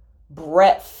like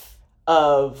breadth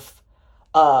of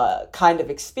kind of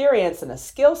experience and a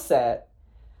skill set,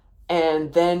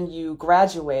 and then you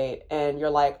graduate and you're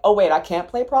like, oh wait, I can't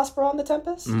play Prospero on the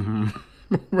Tempest?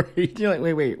 Right. You're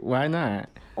like, wait, why not?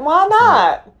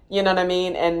 You know what I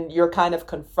mean? And you're kind of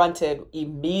confronted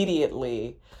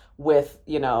immediately with,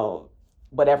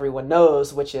 what everyone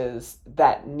knows, which is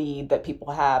that need that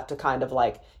people have to kind of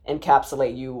like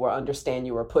encapsulate you or understand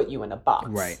you or put you in a box.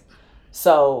 Right.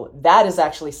 So that is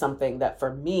actually something that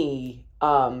for me,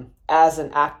 as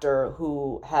an actor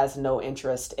who has no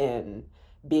interest in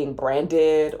being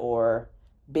branded or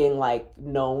being like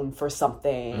known for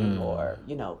something or,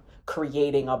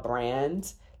 creating a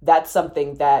brand, that's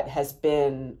something that has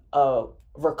been a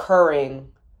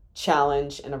recurring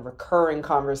challenge and a recurring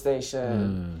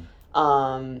conversation.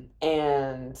 And,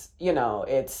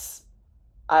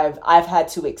 I've had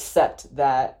to accept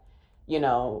that,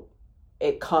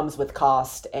 it comes with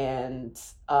cost and,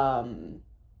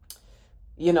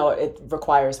 it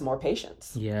requires more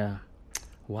patience. Yeah.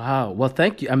 Wow. Well,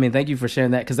 thank you. I mean, thank you for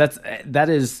sharing that, because that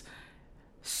is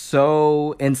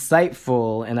so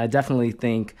insightful. And I definitely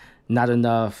think not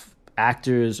enough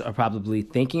actors are probably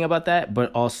thinking about that,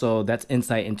 but also that's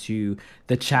insight into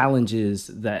the challenges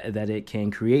that it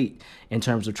can create in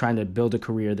terms of trying to build a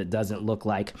career that doesn't look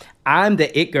like I'm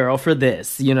the it girl for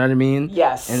this. You know what I mean?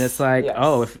 Yes. And it's like,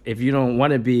 oh, if you don't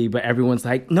want to be, but everyone's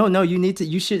like, no,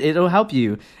 you should, it'll help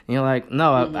you. And you're like,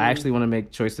 no, I actually want to make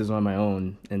choices on my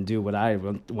own and do what I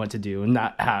want to do and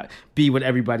not be what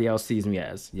everybody else sees me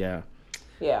as. Yeah.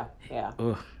 Yeah.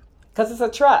 Because it's a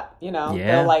trap,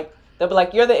 Yeah. They'll be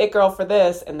like, you're the it girl for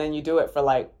this, and then you do it for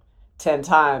like 10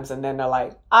 times, and then they're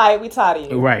like, all right, we tired of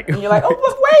you. Right. And you're like, oh,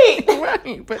 but wait.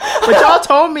 Right. But y'all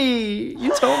told me.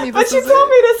 You told me this But you told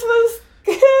me this was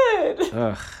good.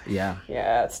 Ugh, yeah.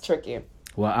 Yeah, it's tricky.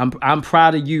 Well, I'm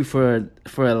proud of you for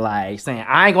like saying,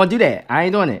 I ain't gonna do that. I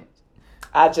ain't doing it.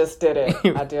 I just did it.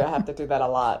 I have to do that a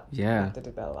lot. Yeah. I have to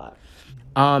do that a lot.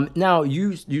 Now,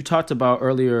 you talked about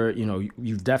earlier,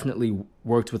 you've definitely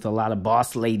worked with a lot of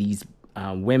boss ladies,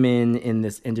 women in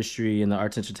this industry, in the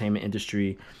arts entertainment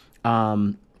industry.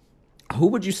 Who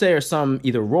would you say are some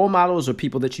either role models or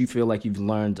people that you feel like you've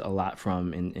learned a lot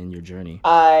from in your journey?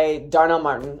 Darnell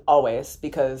Martin, always,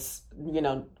 because,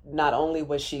 not only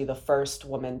was she the first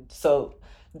woman. So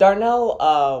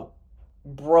Darnell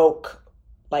broke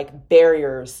like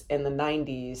barriers in the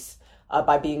 90s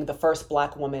by being the first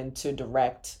Black woman to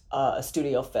direct a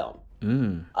studio film.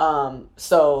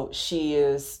 So she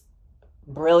is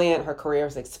brilliant. Her career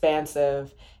is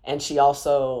expansive. And she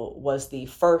also was the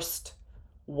first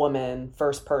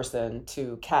person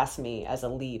to cast me as a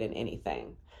lead in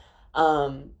anything.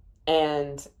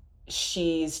 And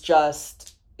she's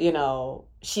just,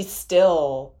 she's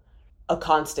still a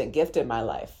constant gift in my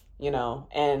life,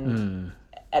 and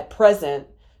at present,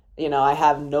 I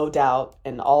have no doubt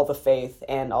in all the faith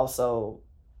and also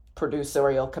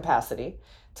producerial capacity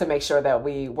to make sure that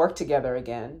we work together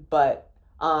again. But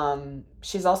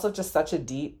she's also just such a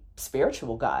deep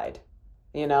spiritual guide,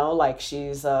 like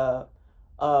she's a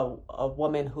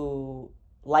woman who,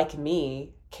 like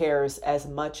me, cares as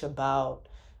much about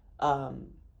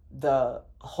the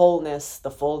wholeness, the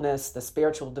fullness, the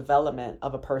spiritual development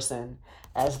of a person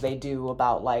as they do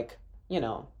about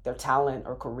their talent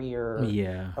or career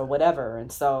or whatever.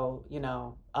 And so,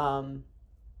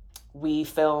 we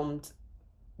filmed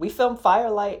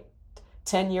Firelight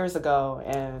 10 years ago,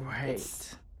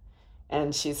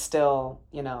 and she's still,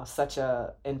 such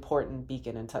a important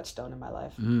beacon and touchstone in my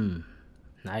life.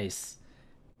 Nice.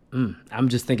 I'm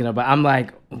just thinking I'm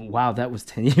like, wow, that was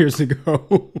 10 years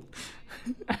ago.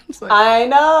 I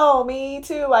know, me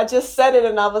too. I just said it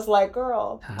and I was like,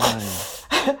 girl.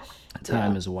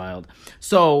 Time is wild.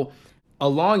 So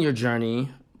along your journey,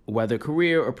 whether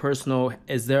career or personal,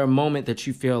 is there a moment that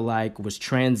you feel like was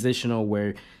transitional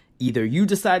where either you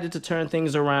decided to turn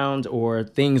things around or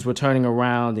things were turning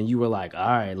around and you were like, all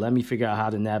right, let me figure out how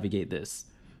to navigate this?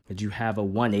 Did you have a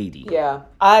 180? Yeah.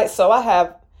 I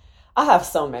have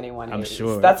so many 180s. I'm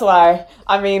sure. That's why,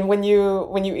 when you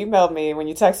emailed me, when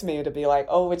you texted me to be like,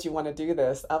 oh, would you want to do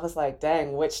this? I was like,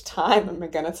 dang, which time am I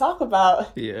going to talk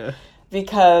about? Yeah.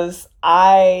 Because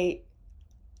Alano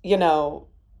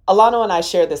and I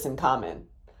share this in common.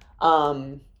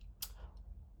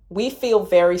 We feel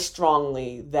very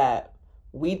strongly that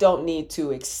we don't need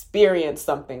to experience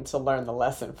something to learn the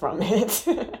lesson from it.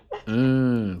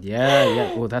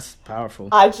 Yeah. Well, that's powerful.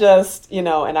 I just,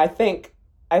 and I thank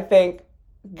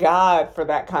God for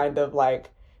that kind of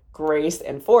grace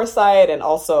and foresight. And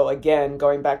also, again,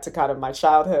 going back to kind of my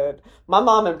childhood, my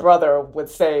mom and brother would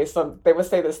say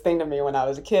this thing to me when I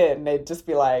was a kid, and they'd just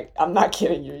be like, I'm not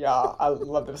kidding you, y'all. I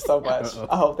love them so much.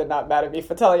 I hope they're not mad at me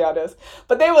for telling y'all this.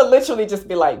 But they would literally just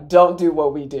be like, don't do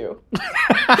what we do.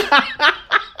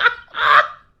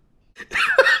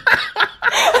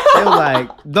 They're like,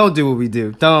 don't do what we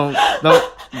do. Don't do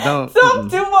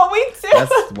what we do.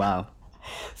 That's wow.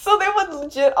 So they would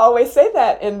legit always say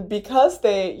that. And because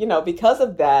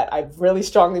of that, I really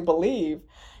strongly believe,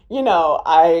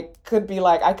 I could be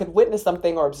I could witness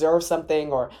something or observe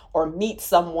something or meet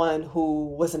someone who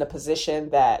was in a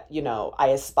position that, I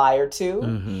aspired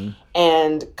to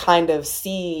and kind of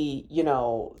see,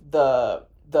 the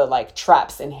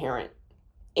traps inherent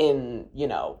in,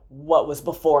 what was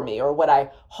before me or what I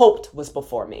hoped was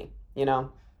before me,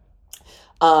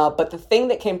 But the thing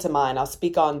that came to mind, I'll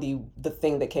speak on the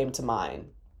thing that came to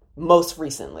mind most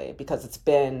recently, because it's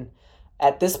been,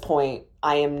 at this point,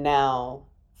 I am now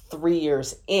 3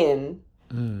 years in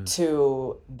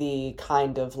to the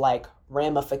kind of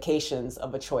ramifications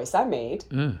of a choice I made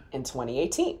in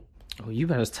 2018. Oh, you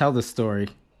better tell the story.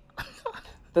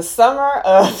 The summer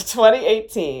of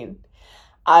 2018,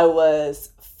 I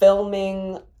was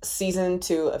filming season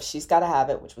 2 of She's Gotta Have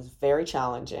It, which was very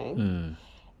challenging.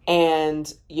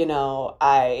 And,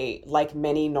 I, like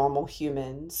many normal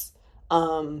humans,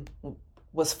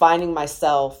 was finding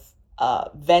myself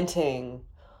venting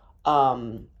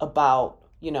about,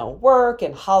 work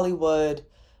and Hollywood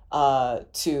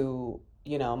to,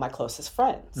 my closest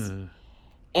friends.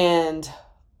 And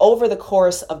over the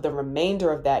course of the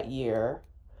remainder of that year,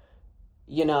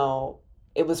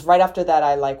 it was right after that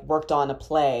I worked on a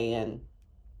play, and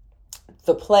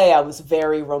the play I was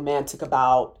very romantic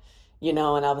about. And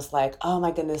I was like, oh my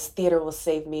goodness, theater will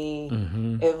save me.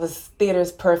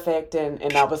 Theater's perfect. And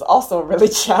that was also a really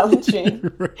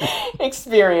challenging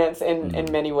experience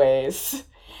in many ways.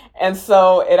 And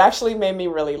so it actually made me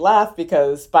really laugh,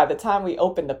 because by the time we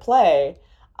opened the play,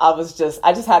 I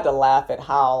just had to laugh at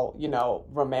how,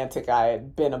 romantic I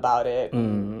had been about it.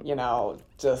 And,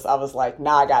 I was like,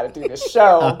 now I got to do this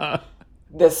show.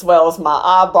 This swells my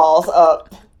eyeballs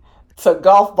up to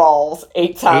golf balls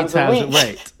 8 times a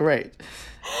week. Right.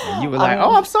 And you were like,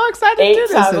 I'm so excited to do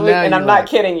this. 8 times a week, and I'm not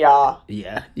kidding, y'all.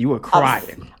 Yeah, you were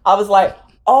crying. I was like,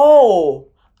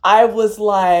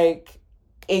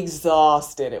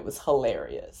 exhausted. It was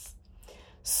hilarious.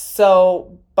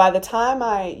 So by the time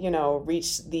I,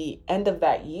 reached the end of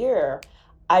that year,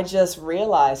 I just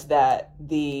realized that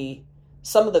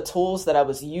some of the tools that I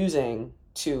was using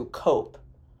to cope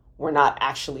were not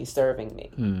actually serving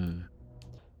me.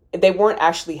 They weren't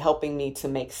actually helping me to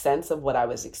make sense of what I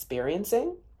was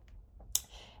experiencing.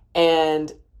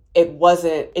 And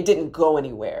it didn't go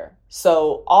anywhere.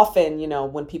 So often,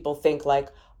 when people think like,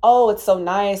 oh, it's so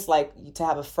nice, like to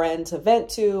have a friend to vent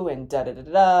to and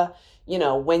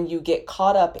when you get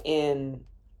caught up in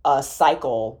a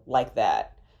cycle like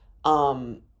that,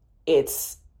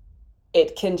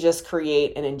 it can just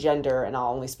create and engender, and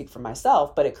I'll only speak for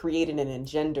myself, but it created an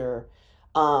engender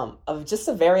of just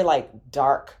a very like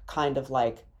dark kind of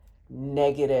like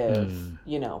negative,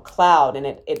 cloud. And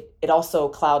it also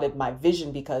clouded my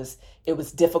vision because it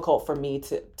was difficult for me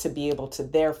to be able to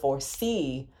therefore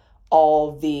see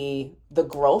all the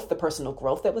growth, the personal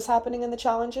growth that was happening in the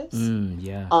challenges,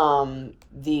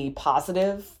 the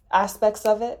positive aspects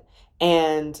of it.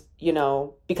 And,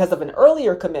 because of an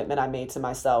earlier commitment I made to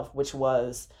myself, which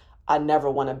was I never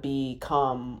want to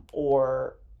become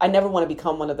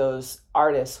one of those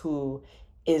artists who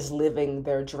is living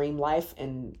their dream life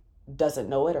and doesn't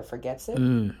know it or forgets it.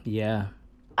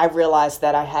 I realized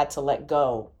that I had to let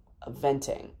go of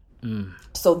venting.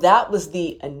 So that was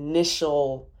the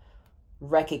initial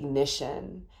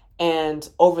recognition. And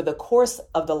over the course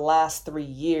of the last 3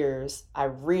 years, I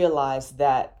realized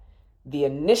that the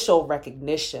initial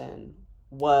recognition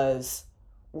was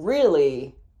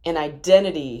really an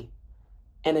identity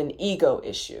and an ego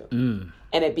issue. And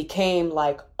it became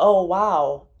like, oh,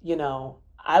 wow,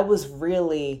 I was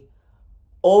really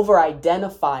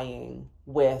over-identifying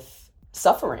with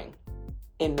suffering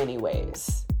in many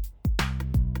ways.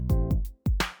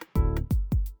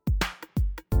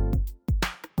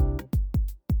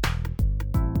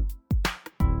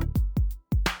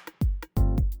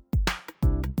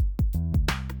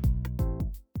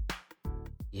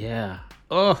 Yeah.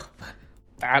 Oh,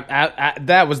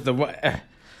 that was the one.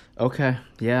 Okay.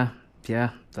 Yeah.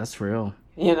 That's real.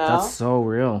 That's so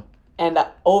real. And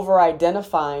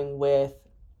over-identifying with,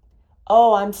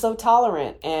 I'm so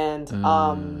tolerant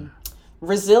and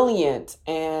resilient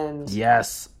and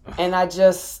yes. And I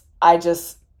just,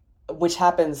 which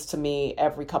happens to me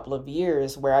every couple of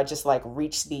years, where I just like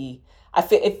reach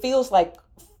it feels like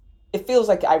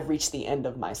I've reached the end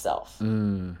of myself.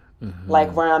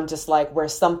 Like where I'm just like, where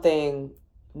something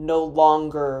no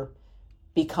longer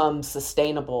becomes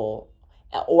sustainable,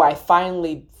 or I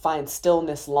finally find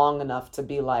stillness long enough to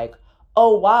be like,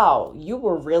 oh, wow, you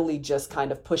were really just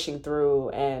kind of pushing through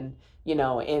and,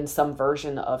 in some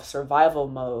version of survival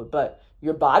mode, but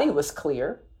your body was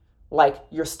clear, like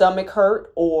your stomach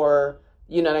hurt, or,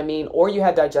 you know what I mean? Or you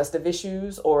had digestive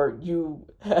issues, or in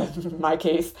my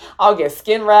case, I'll get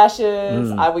skin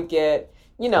rashes. I would get,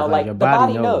 like the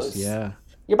body knows. Yeah.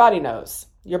 Your body knows.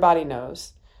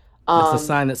 It's a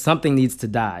sign that something needs to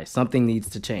die. Something needs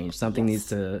to change. Something needs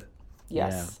to...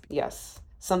 Yes.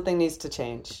 Something needs to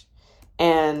change.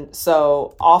 And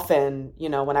so often,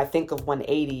 when I think of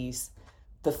 180s,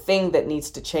 the thing that needs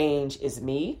to change is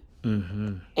me.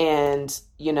 And,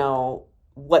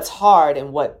 what's hard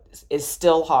and what is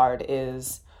still hard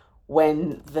is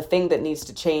when the thing that needs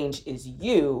to change is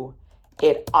you,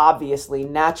 it obviously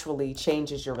naturally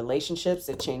changes your relationships.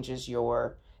 It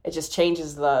just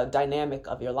changes the dynamic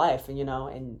of your life,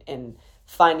 and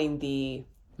finding the,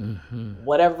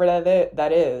 whatever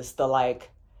that is,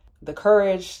 the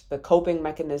courage, the coping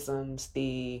mechanisms,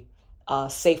 the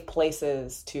safe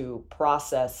places to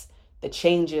process the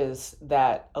changes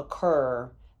that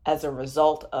occur as a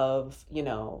result of,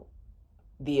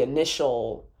 the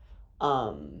initial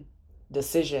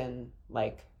decision.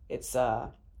 Like it's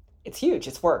huge.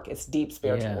 It's work. It's deep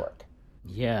spiritual work.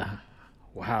 Yeah.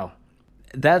 Wow.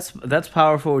 That's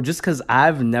powerful, just because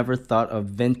I've never thought of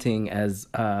venting as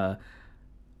a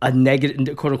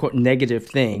negative, quote unquote, negative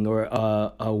thing, or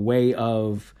a way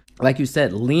of, like you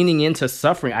said, leaning into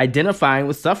suffering, identifying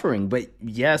with suffering. But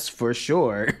yes, for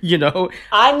sure,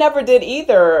 I never did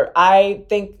either. I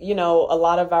think, a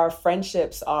lot of our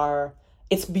friendships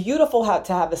it's beautiful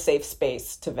to have a safe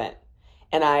space to vent.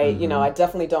 And I, I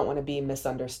definitely don't want to be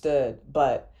misunderstood,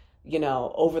 but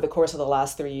over the course of the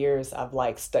last 3 years, I've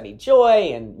like studied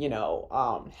joy and,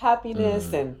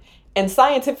 happiness and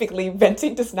scientifically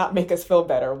venting does not make us feel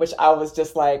better, which I was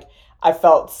just like,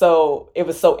 it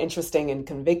was so interesting and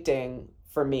convicting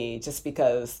for me just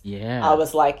because I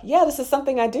was like, this is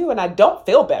something I do and I don't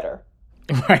feel better.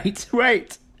 Right.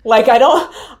 Like, I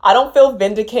don't feel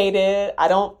vindicated. I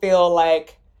don't feel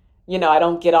like, I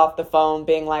don't get off the phone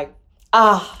being like,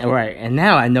 Right. And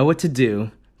now I know what to do.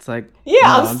 It's like,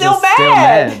 I'm still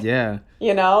mad. Yeah.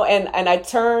 And I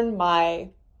turned my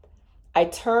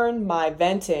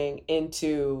venting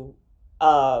into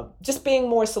just being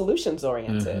more solutions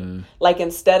oriented. Mm-hmm. Like,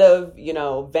 instead of,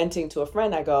 venting to a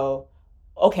friend, I go,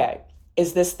 okay,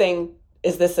 is this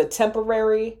a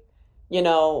temporary,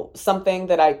 something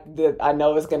that I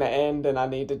know is going to end and I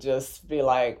need to just be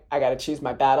like, I got to choose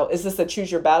my battle. Is this a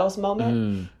choose your battles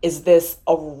moment? Is this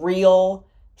a real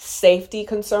safety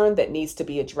concern that needs to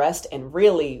be addressed? And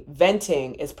really,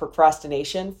 venting is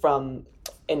procrastination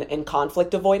in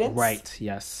conflict avoidance. Right.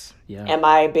 Yes. Yeah. Am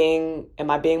I being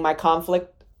my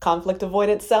conflict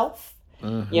avoidant self?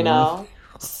 Mm-hmm.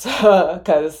 So,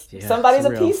 because somebody's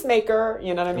a peacemaker,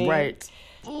 you know what I mean? Right.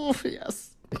 Oof, yes.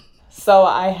 So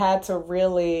I had to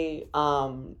really,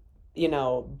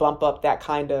 bump up that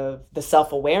kind of the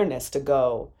self-awareness to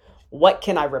go, what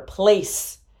can I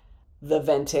replace the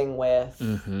venting with?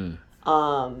 Mm-hmm.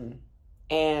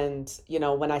 And,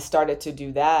 when I started to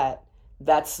do that,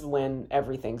 that's when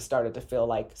everything started to feel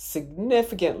like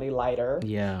significantly lighter.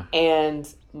 Yeah. And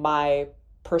my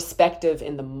perspective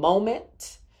in the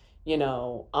moment,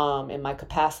 and my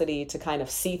capacity to kind of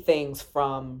see things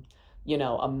from,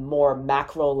 a more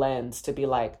macro lens to be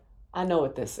like, I know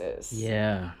what this is.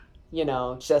 Yeah.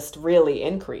 Just really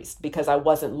increased because I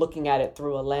wasn't looking at it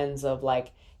through a lens of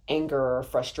like anger or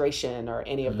frustration or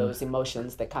any of those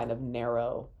emotions that kind of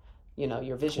narrow,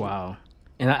 your vision. Wow.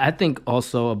 And I think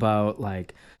also about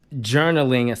like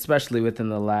journaling, especially within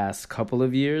the last couple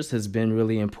of years, has been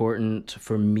really important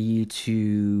for me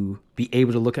to be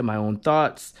able to look at my own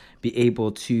thoughts, be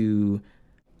able to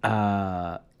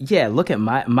look at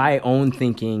my own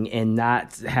thinking and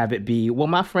not have it be, well,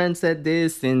 my friend said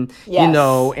this and,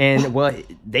 and well,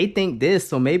 they think this,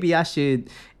 so maybe I should.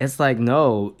 It's like,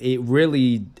 no, it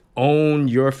really own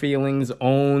your feelings,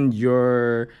 own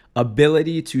your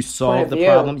ability to solve the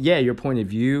problem. Yeah, your point of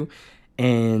view.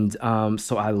 And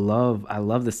so I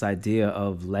love this idea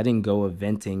of letting go of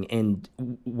venting and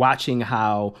watching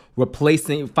how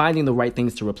finding the right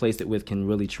things to replace it with can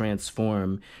really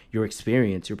transform your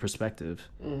experience, your perspective.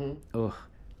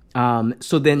 Mm-hmm.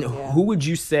 So then who would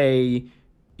you say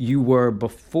you were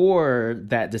before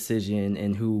that decision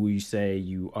and who would you say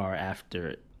you are after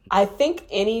it? I think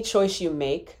any choice you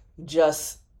make,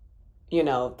 just,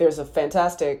 there's a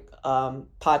fantastic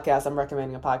podcast. I'm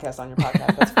recommending a podcast on your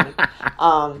podcast. That's funny.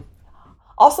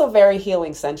 Also very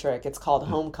healing centric. It's called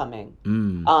Homecoming.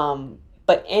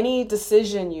 But any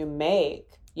decision you make,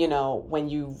 when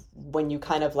you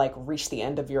kind of like reach the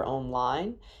end of your own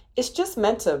line, it's just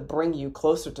meant to bring you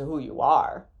closer to who you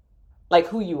are, like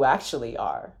who you actually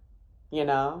are,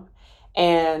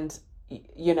 and,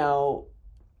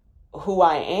 who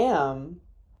I am,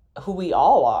 who we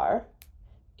all are,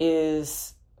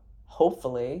 is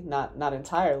hopefully not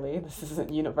entirely, this isn't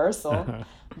universal,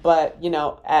 but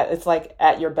it's like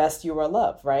at your best you are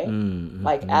loved, right?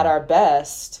 Like at our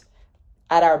best,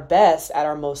 at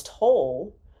our most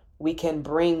whole, we can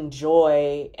bring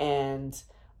joy and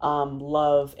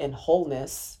love and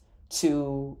wholeness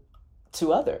to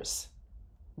others.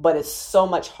 But it's so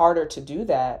much harder to do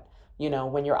that,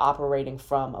 when you're operating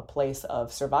from a place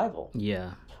of survival.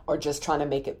 Yeah. Or just trying to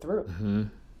make it through. Mm-hmm.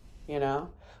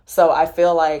 So I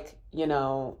feel like,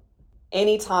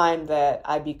 anytime that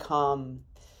I become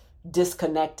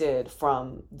disconnected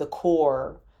from the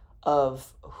core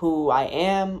of who I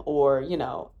am, or,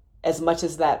 as much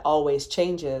as that always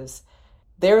changes,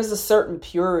 there's a certain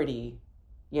purity,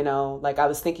 like I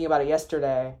was thinking about it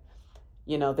yesterday,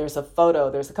 there's a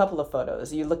couple of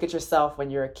photos. You look at yourself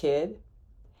when you're a kid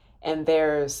and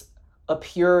there's a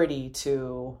purity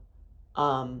to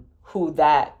who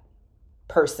that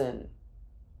person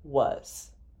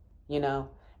was.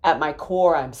 At my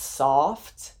core, I'm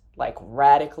soft, like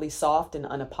radically soft and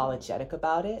unapologetic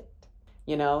about it.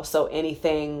 So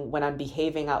anything when I'm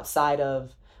behaving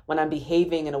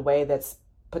in a way that's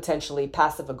potentially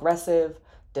passive aggressive,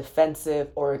 defensive,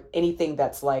 or anything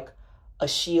that's like a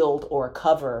shield or a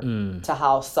cover to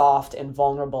how soft and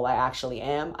vulnerable I actually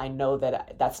am, I know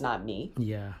that that's not me.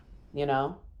 Yeah.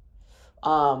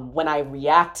 When I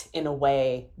react in a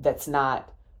way that's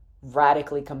not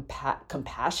radically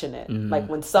compassionate, like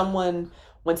when someone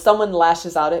when someone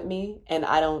lashes out at me and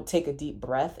I don't take a deep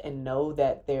breath and know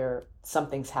that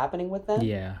something's happening with them.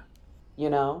 Yeah. You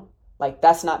know, like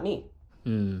that's not me.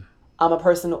 Mm. I'm a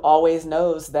person who always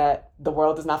knows that the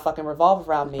world does not fucking revolve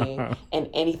around me and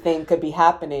anything could be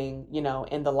happening, you know,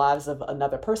 in the lives of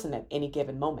another person at any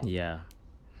given moment. Yeah.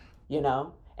 You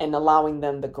know, and allowing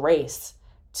them the grace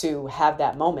to have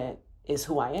that moment is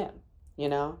who I am, you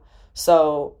know?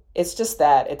 So it's just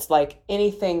that it's like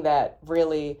anything that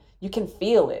really, you can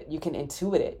feel it, you can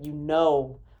intuit it, you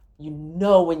know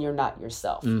when you're not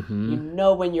yourself, mm-hmm. you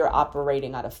know when you're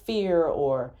operating out of fear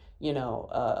or, you know,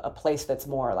 a place that's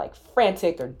more like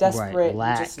frantic or desperate.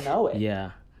 Right. You just know it.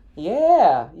 Yeah.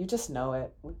 Yeah, you just know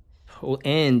it.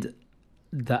 And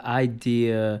the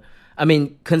idea, I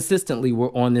mean, consistently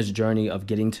we're on this journey of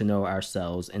getting to know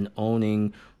ourselves and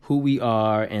owning who we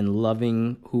are and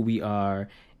loving who we are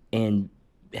and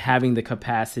having the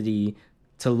capacity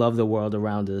to love the world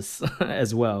around us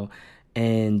as well.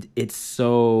 And it's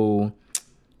so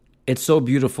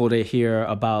beautiful to hear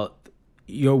about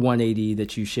your 180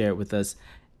 that you shared with us,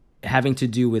 having to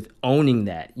do with owning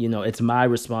that. You know, it's my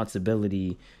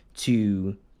responsibility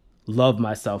to love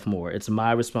myself more. It's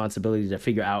my responsibility to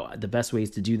figure out the best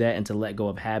ways to do that and to let go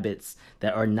of habits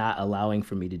that are not allowing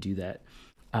for me to do that.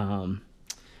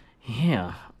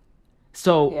 Yeah.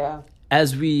 So yeah.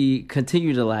 As we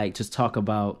continue to like just talk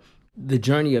about the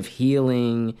journey of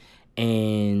healing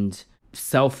and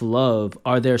self-love,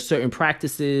 are there certain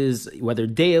practices, whether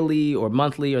daily or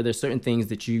monthly, are there certain things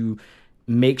that you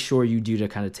make sure you do to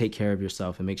kind of take care of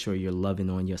yourself and make sure you're loving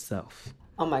on yourself?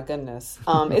 Oh my goodness.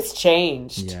 It's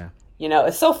changed. Yeah. You know,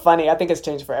 it's so funny. I think it's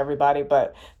changed for everybody,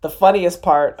 but the funniest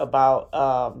part about,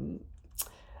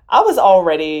 I've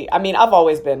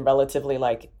always been relatively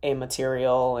like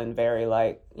immaterial and very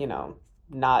like, you know,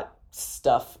 not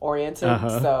stuff oriented.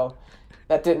 Uh-huh. So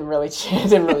that didn't really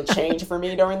change for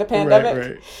me during the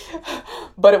pandemic. Right.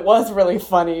 But it was really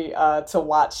funny to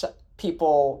watch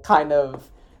people kind of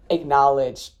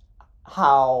acknowledge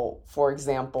how, for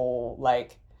example,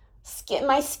 like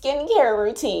my skincare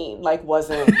routine like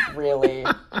wasn't really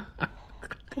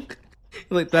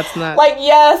like that's not like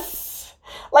yes,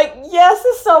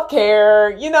 it's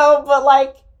self-care, you know, but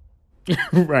like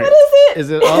right. What is it? Is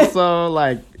it also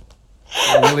like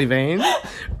really vain?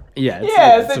 Yeah.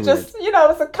 Yes, it just, you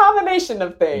know, it's a combination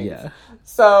of things. Yeah.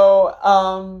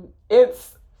 So,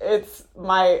 it's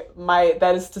my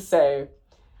that is to say,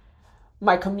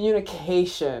 my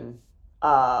communication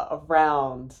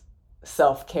around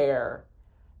self-care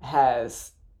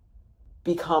has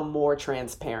become more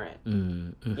transparent.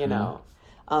 Mm-hmm. You know,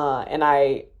 and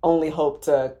I only hope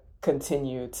to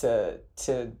continue to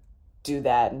do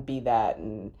that and be that.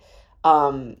 And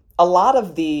a lot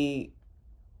of the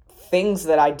things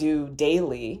that I do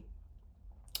daily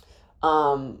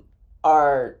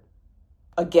are,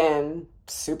 again,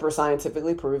 super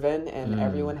scientifically proven and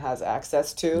everyone has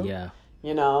access to. Yeah.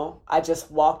 You know, I just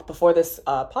walked before this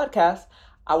podcast.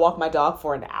 I walked my dog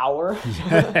for an hour.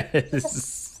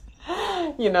 Yes.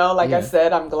 You know, like I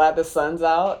said, I'm glad the sun's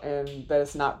out and that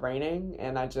it's not raining.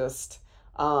 And I just...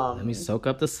 let me soak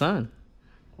up the sun.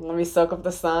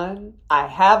 I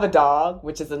have a dog,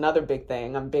 which is another big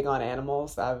thing. I'm big on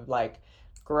animals. I've like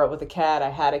grew up with a cat.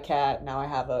 I had a cat. Now I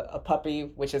have a puppy,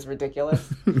 which is ridiculous.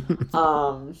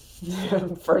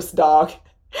 First dog.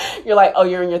 You're like, oh,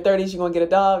 you're in your 30s, you're going to get a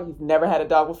dog? You've never had a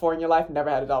dog before in your life? Never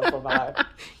had a dog before in my life.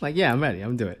 Like, yeah, I'm ready.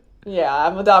 I'm doing it. Yeah,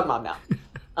 I'm a dog mom now.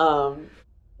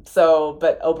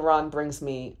 But Oberon brings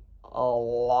me a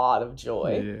lot of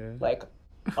joy. Yeah. Like,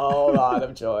 a lot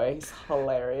of joy. He's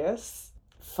hilarious.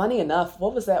 Funny enough,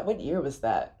 what was that? What year was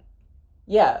that?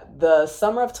 Yeah, the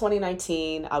summer of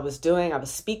 2019, I was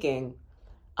speaking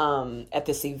at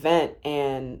this event,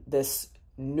 and this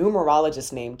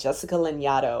numerologist named Jessica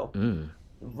Lanyadoo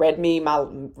read me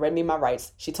my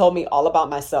rights. She told me all about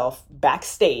myself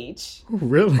backstage.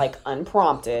 Really? Like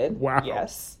unprompted. Wow.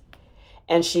 Yes.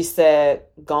 And she said,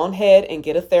 go ahead and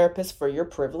get a therapist for your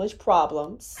privilege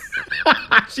problems.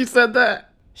 She said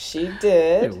that? She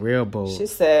did. They're real bold. She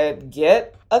said,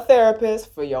 get a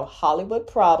therapist for your Hollywood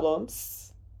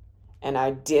problems. And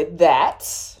I did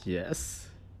that. Yes.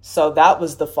 So that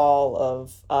was the fall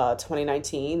of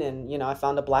 2019. And, you know, I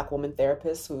found a Black woman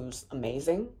therapist who's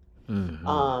amazing.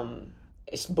 Mm-hmm.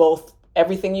 It's both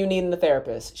everything you need in a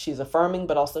therapist. She's affirming,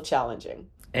 but also challenging.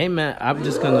 Amen. I'm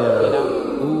just going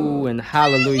to ooh and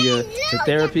hallelujah to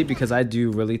therapy, because I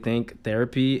do really think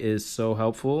therapy is so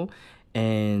helpful,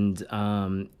 and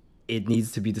it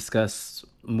needs to be discussed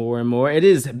more and more.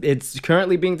 It's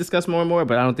currently being discussed more and more,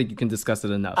 but I don't think you can discuss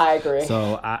it enough. I agree.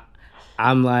 So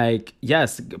I'm like,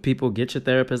 yes, people get your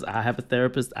therapist. I have a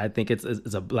therapist. I think it's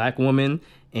a Black woman,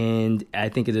 and I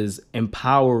think it is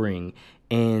empowering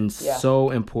and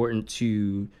so important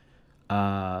to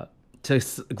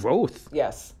growth.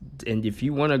 Yes. And if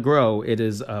you want to grow, it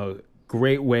is a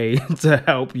great way to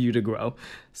help you to grow.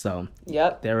 So,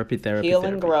 therapy. Heal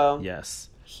and grow. Yes.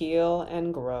 Heal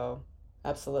and grow.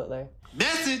 Absolutely.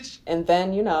 Message. And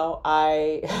then,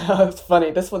 it's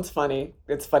funny. This one's funny.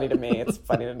 It's funny to me. It's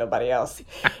funny to nobody else.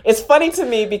 It's funny to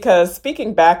me because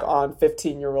speaking back on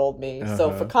 15-year-old me.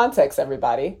 So for context,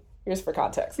 everybody, here's for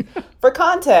context. For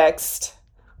context,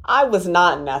 I was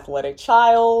not an athletic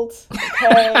child.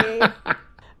 Okay.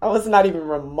 I was not even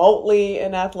remotely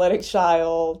an athletic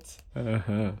child.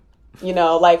 I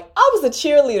was a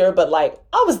cheerleader, but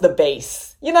I was the base.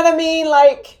 You know what I mean?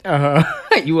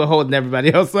 You were holding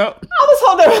everybody else up. I was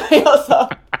holding everybody else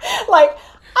up.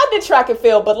 I did track and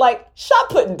field, but shot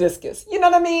put and discus. You know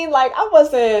what I mean? I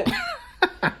wasn't.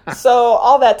 So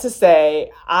all that to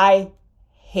say, I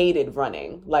hated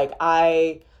running.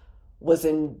 I was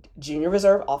in Junior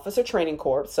Reserve Officer Training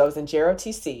Corps, so I was in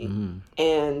JROTC,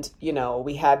 and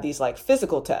we had these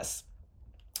physical tests.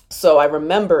 So I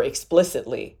remember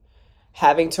explicitly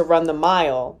having to run the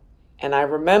mile. And I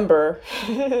remember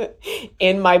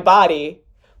in my body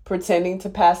pretending to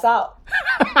pass out.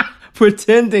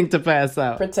 Pretending to pass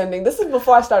out. Pretending. This is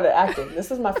before I started acting. This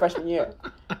was my freshman year.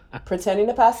 Pretending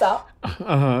to pass out.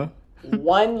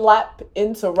 1 lap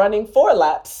into running 4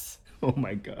 laps. Oh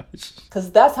my gosh.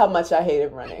 Because that's how much I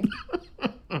hated running.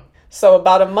 So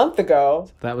about a month ago.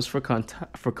 That was for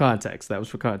context. That was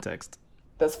for context.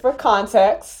 That's for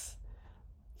context.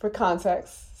 For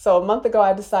context. So a month ago,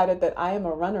 I decided that I am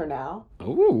a runner now.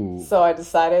 Ooh. So I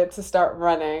decided to start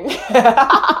running.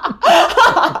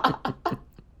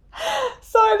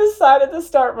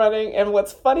 And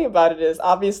what's funny about it is,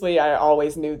 obviously, I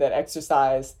always knew that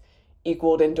exercise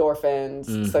equaled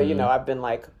endorphins. So, I've been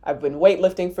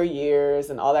weightlifting for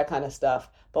years and all that kind of stuff.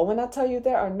 But when I tell you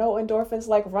there are no endorphins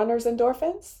like runners'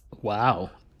 endorphins. Wow.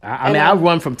 I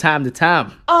run from time to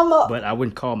time. But I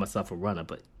wouldn't call myself a runner,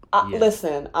 but.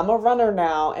 Listen, I'm a runner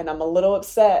now, and I'm a little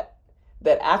upset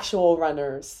that actual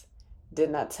runners did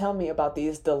not tell me about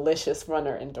these delicious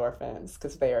runner endorphins,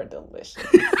 because they are delicious.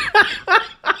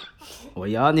 Well,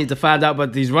 y'all need to find out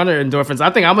about these runner endorphins. I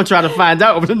think I'm going to try to find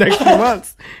out over the next few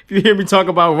months. If you hear me talk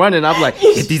about running, I'm like,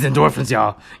 get these endorphins,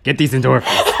 y'all. Get these endorphins.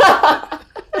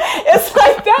 It's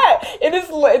like that. It is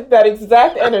that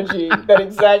exact energy. That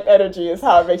exact energy is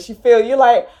how it makes you feel. You're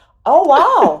like, oh,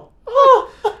 wow.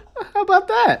 How about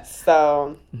that?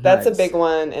 So that's a big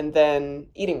one. And then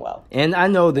eating well. And I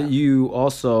know that you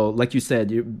also, like you said,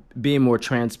 you're being more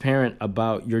transparent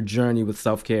about your journey with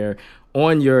self-care.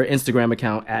 On your Instagram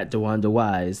account at DeWanda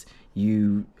Wise,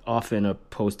 you often are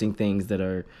posting things that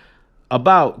are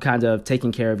about kind of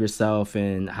taking care of yourself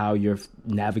and how you're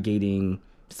navigating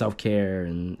self-care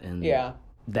and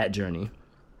that journey.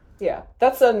 Yeah,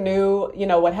 that's a new,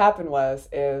 what happened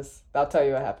is, I'll tell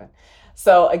you what happened.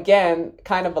 So again,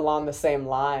 kind of along the same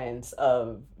lines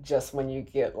of just when you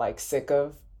get sick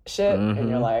of shit and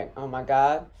you're like, oh my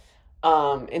God.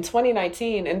 In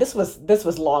 2019, and this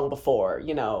was long before,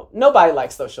 nobody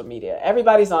likes social media.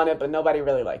 Everybody's on it, but nobody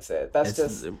really likes it. It's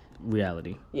just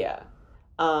reality. Yeah.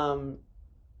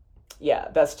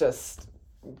 That's just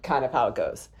kind of how it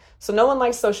goes. So no one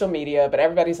likes social media, but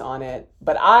everybody's on it.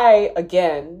 But I,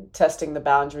 again, testing the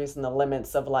boundaries and the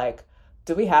limits of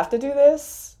do we have to do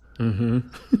this?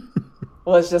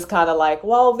 Was just kind of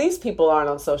well, these people aren't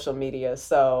on social media,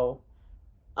 so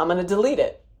I'm going to delete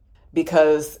it.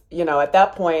 Because, at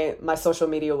that point, my social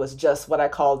media was just what I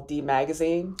called D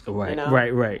Magazine.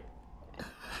 Right, right.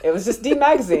 It was just D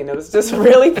Magazine. It was just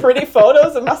really pretty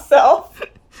photos of myself.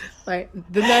 The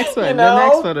next one, the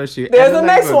next photo shoot. There's the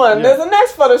next one. Yeah. There's the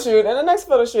next photo shoot and the next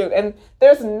photo shoot. And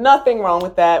there's nothing wrong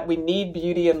with that. We need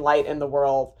beauty and light in the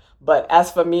world. But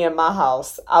as for me and my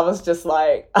house, I was just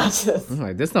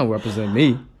this don't represent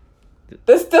me.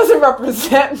 This doesn't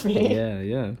represent me.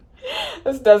 Yeah.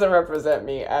 This doesn't represent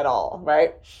me at all,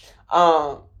 right?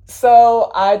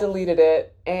 So I deleted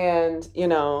it, and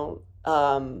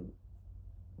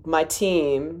my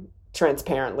team,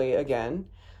 transparently again,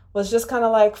 was just kind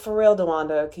of for real,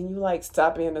 DeWanda, can you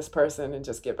stop being this person and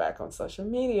just get back on social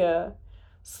media?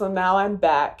 So now I'm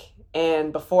back,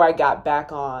 and before I got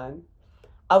back on,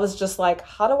 I was just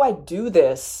how do I do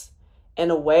this in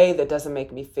a way that doesn't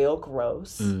make me feel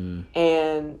gross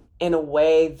and in a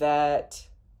way that,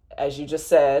 as you just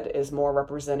said, is more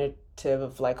representative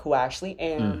of who I actually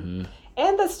am.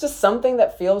 And that's just something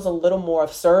that feels a little more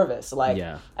of service.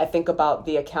 I think about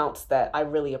the accounts that I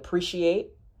really appreciate,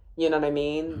 You know what I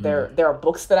mean? There are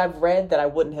books that I've read that I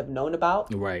wouldn't have known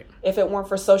about if it weren't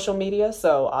for social media.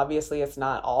 So obviously it's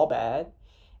not all bad.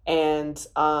 And,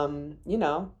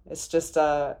 it's just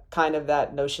kind of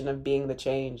that notion of being the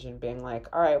change and being like,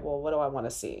 all right, well, what do I want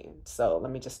to see? So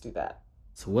let me just do that.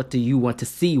 So what do you want to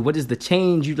see? What is the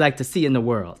change you'd like to see in the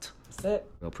world? That's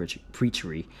it. Real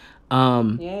preachery.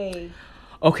 Yay.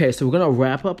 Okay, so we're going to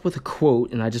wrap up with a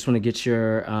quote, and I just want to get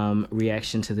your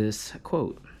reaction to this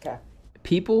quote. Okay.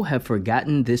 People have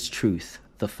forgotten this truth,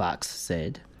 the fox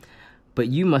said, but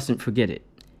you mustn't forget it.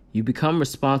 You become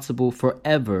responsible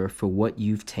forever for what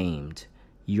you've tamed.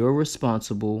 You're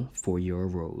responsible for your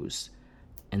rose.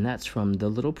 And that's from The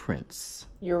Little Prince.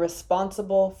 You're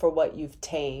responsible for what you've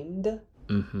tamed.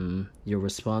 Mm-hmm. You're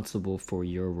responsible for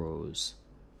your rose.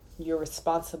 You're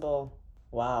responsible.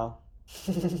 Wow.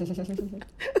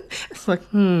 It's like,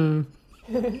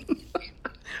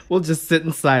 We'll just sit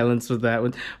in silence with that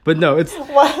one. But no,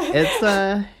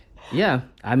 yeah.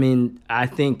 I mean, I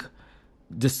think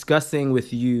discussing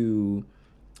with you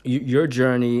your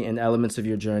journey and elements of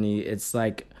your journey, it's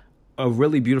like a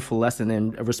really beautiful lesson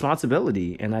in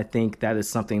responsibility. And I think that is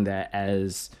something that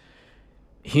as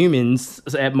humans,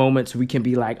 at moments we can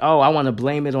be like, oh, I want to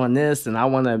blame it on this and I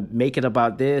want to make it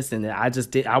about this and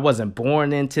I wasn't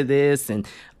born into this and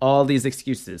all these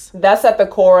excuses. That's at the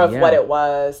core of what it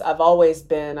was. I've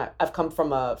come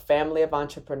from a family of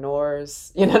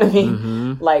entrepreneurs, you know what I mean?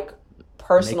 Mm-hmm. Like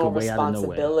personal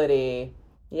responsibility.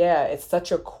 Yeah, it's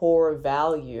such a core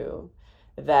value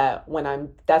that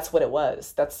that's what it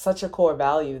was. That's such a core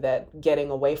value that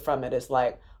getting away from it is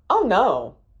like, oh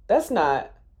no, that's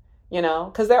not,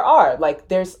 because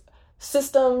there's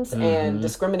systems and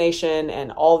discrimination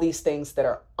and all these things that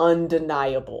are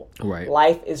undeniable. Right.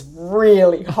 Life is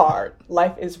really hard.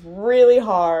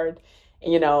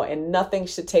 And nothing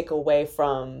should take away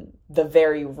from the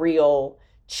very real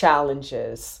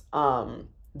challenges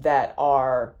that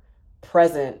are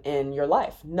present in your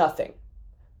life. Nothing.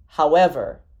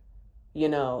 However,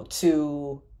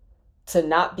 to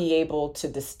not be able to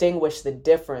distinguish the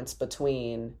difference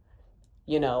between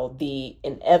the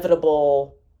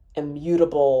inevitable,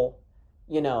 immutable,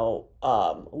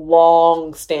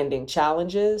 long-standing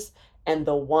challenges and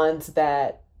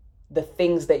the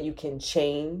things that you can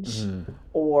change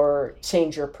or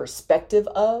change your perspective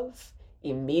of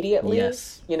immediately.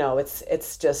 Yes.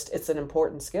 It's an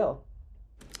important skill.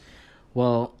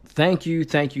 Well, thank you,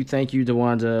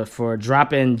 DeWanda, for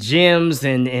dropping gems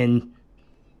and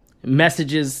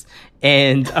messages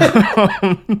and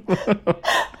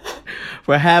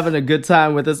for having a good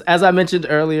time with us. As I mentioned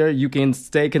earlier, you can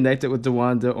stay connected with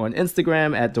DeWanda on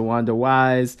Instagram at DeWanda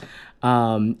Wise.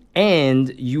 And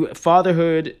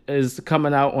Fatherhood is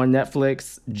coming out on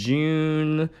Netflix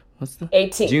June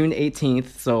 18th. June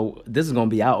 18th. So this is going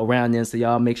to be out around then. So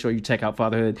y'all make sure you check out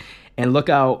Fatherhood and look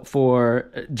out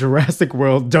for Jurassic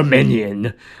World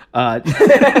Dominion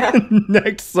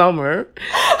next summer.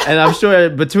 And I'm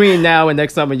sure between now and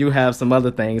next summer, you have some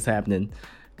other things happening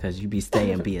because you be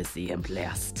staying busy and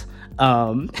blessed.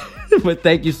 But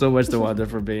thank you so much, DeWanda,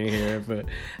 for being here, for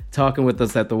talking with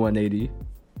us at the 180.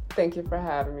 Thank you for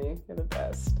having me. You're the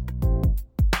best.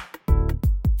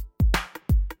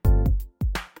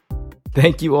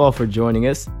 Thank you all for joining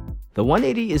us. The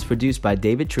 180 is produced by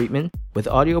David Treatman, with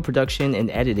audio production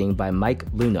and editing by Mike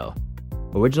Luno.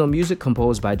 Original music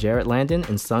composed by Jarrett Landon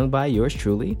and sung by yours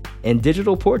truly, and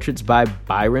digital portraits by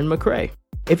Byron McCrae.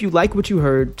 If you like what you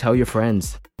heard, tell your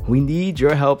friends. We need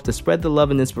your help to spread the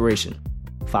love and inspiration.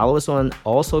 Follow us on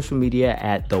all social media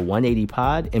at The 180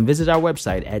 Pod and visit our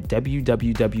website at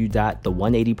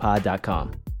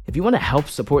www.the180pod.com. If you want to help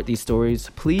support these stories,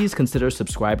 please consider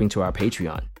subscribing to our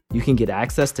Patreon. You can get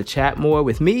access to chat more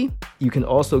with me. You can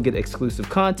also get exclusive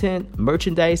content,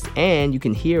 merchandise, and you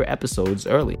can hear episodes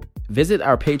early. Visit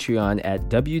our Patreon at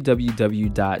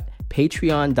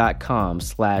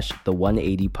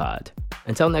www.patreon.com/the180pod.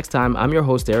 Until next time, I'm your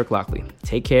host, Eric Lockley.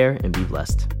 Take care and be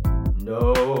blessed.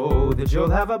 Know that you'll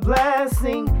have a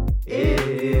blessing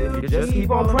if you just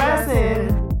keep on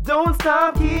pressing. Don't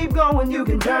stop, keep going, you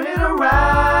can turn it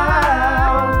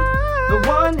around. The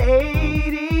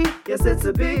 180, yes, it's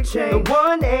a big change. The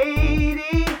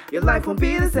 180, your life won't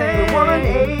be the same. The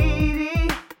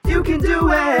 180, you can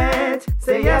do it.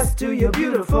 Say yes to your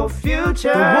beautiful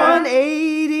future. The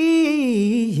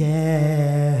 180, yeah.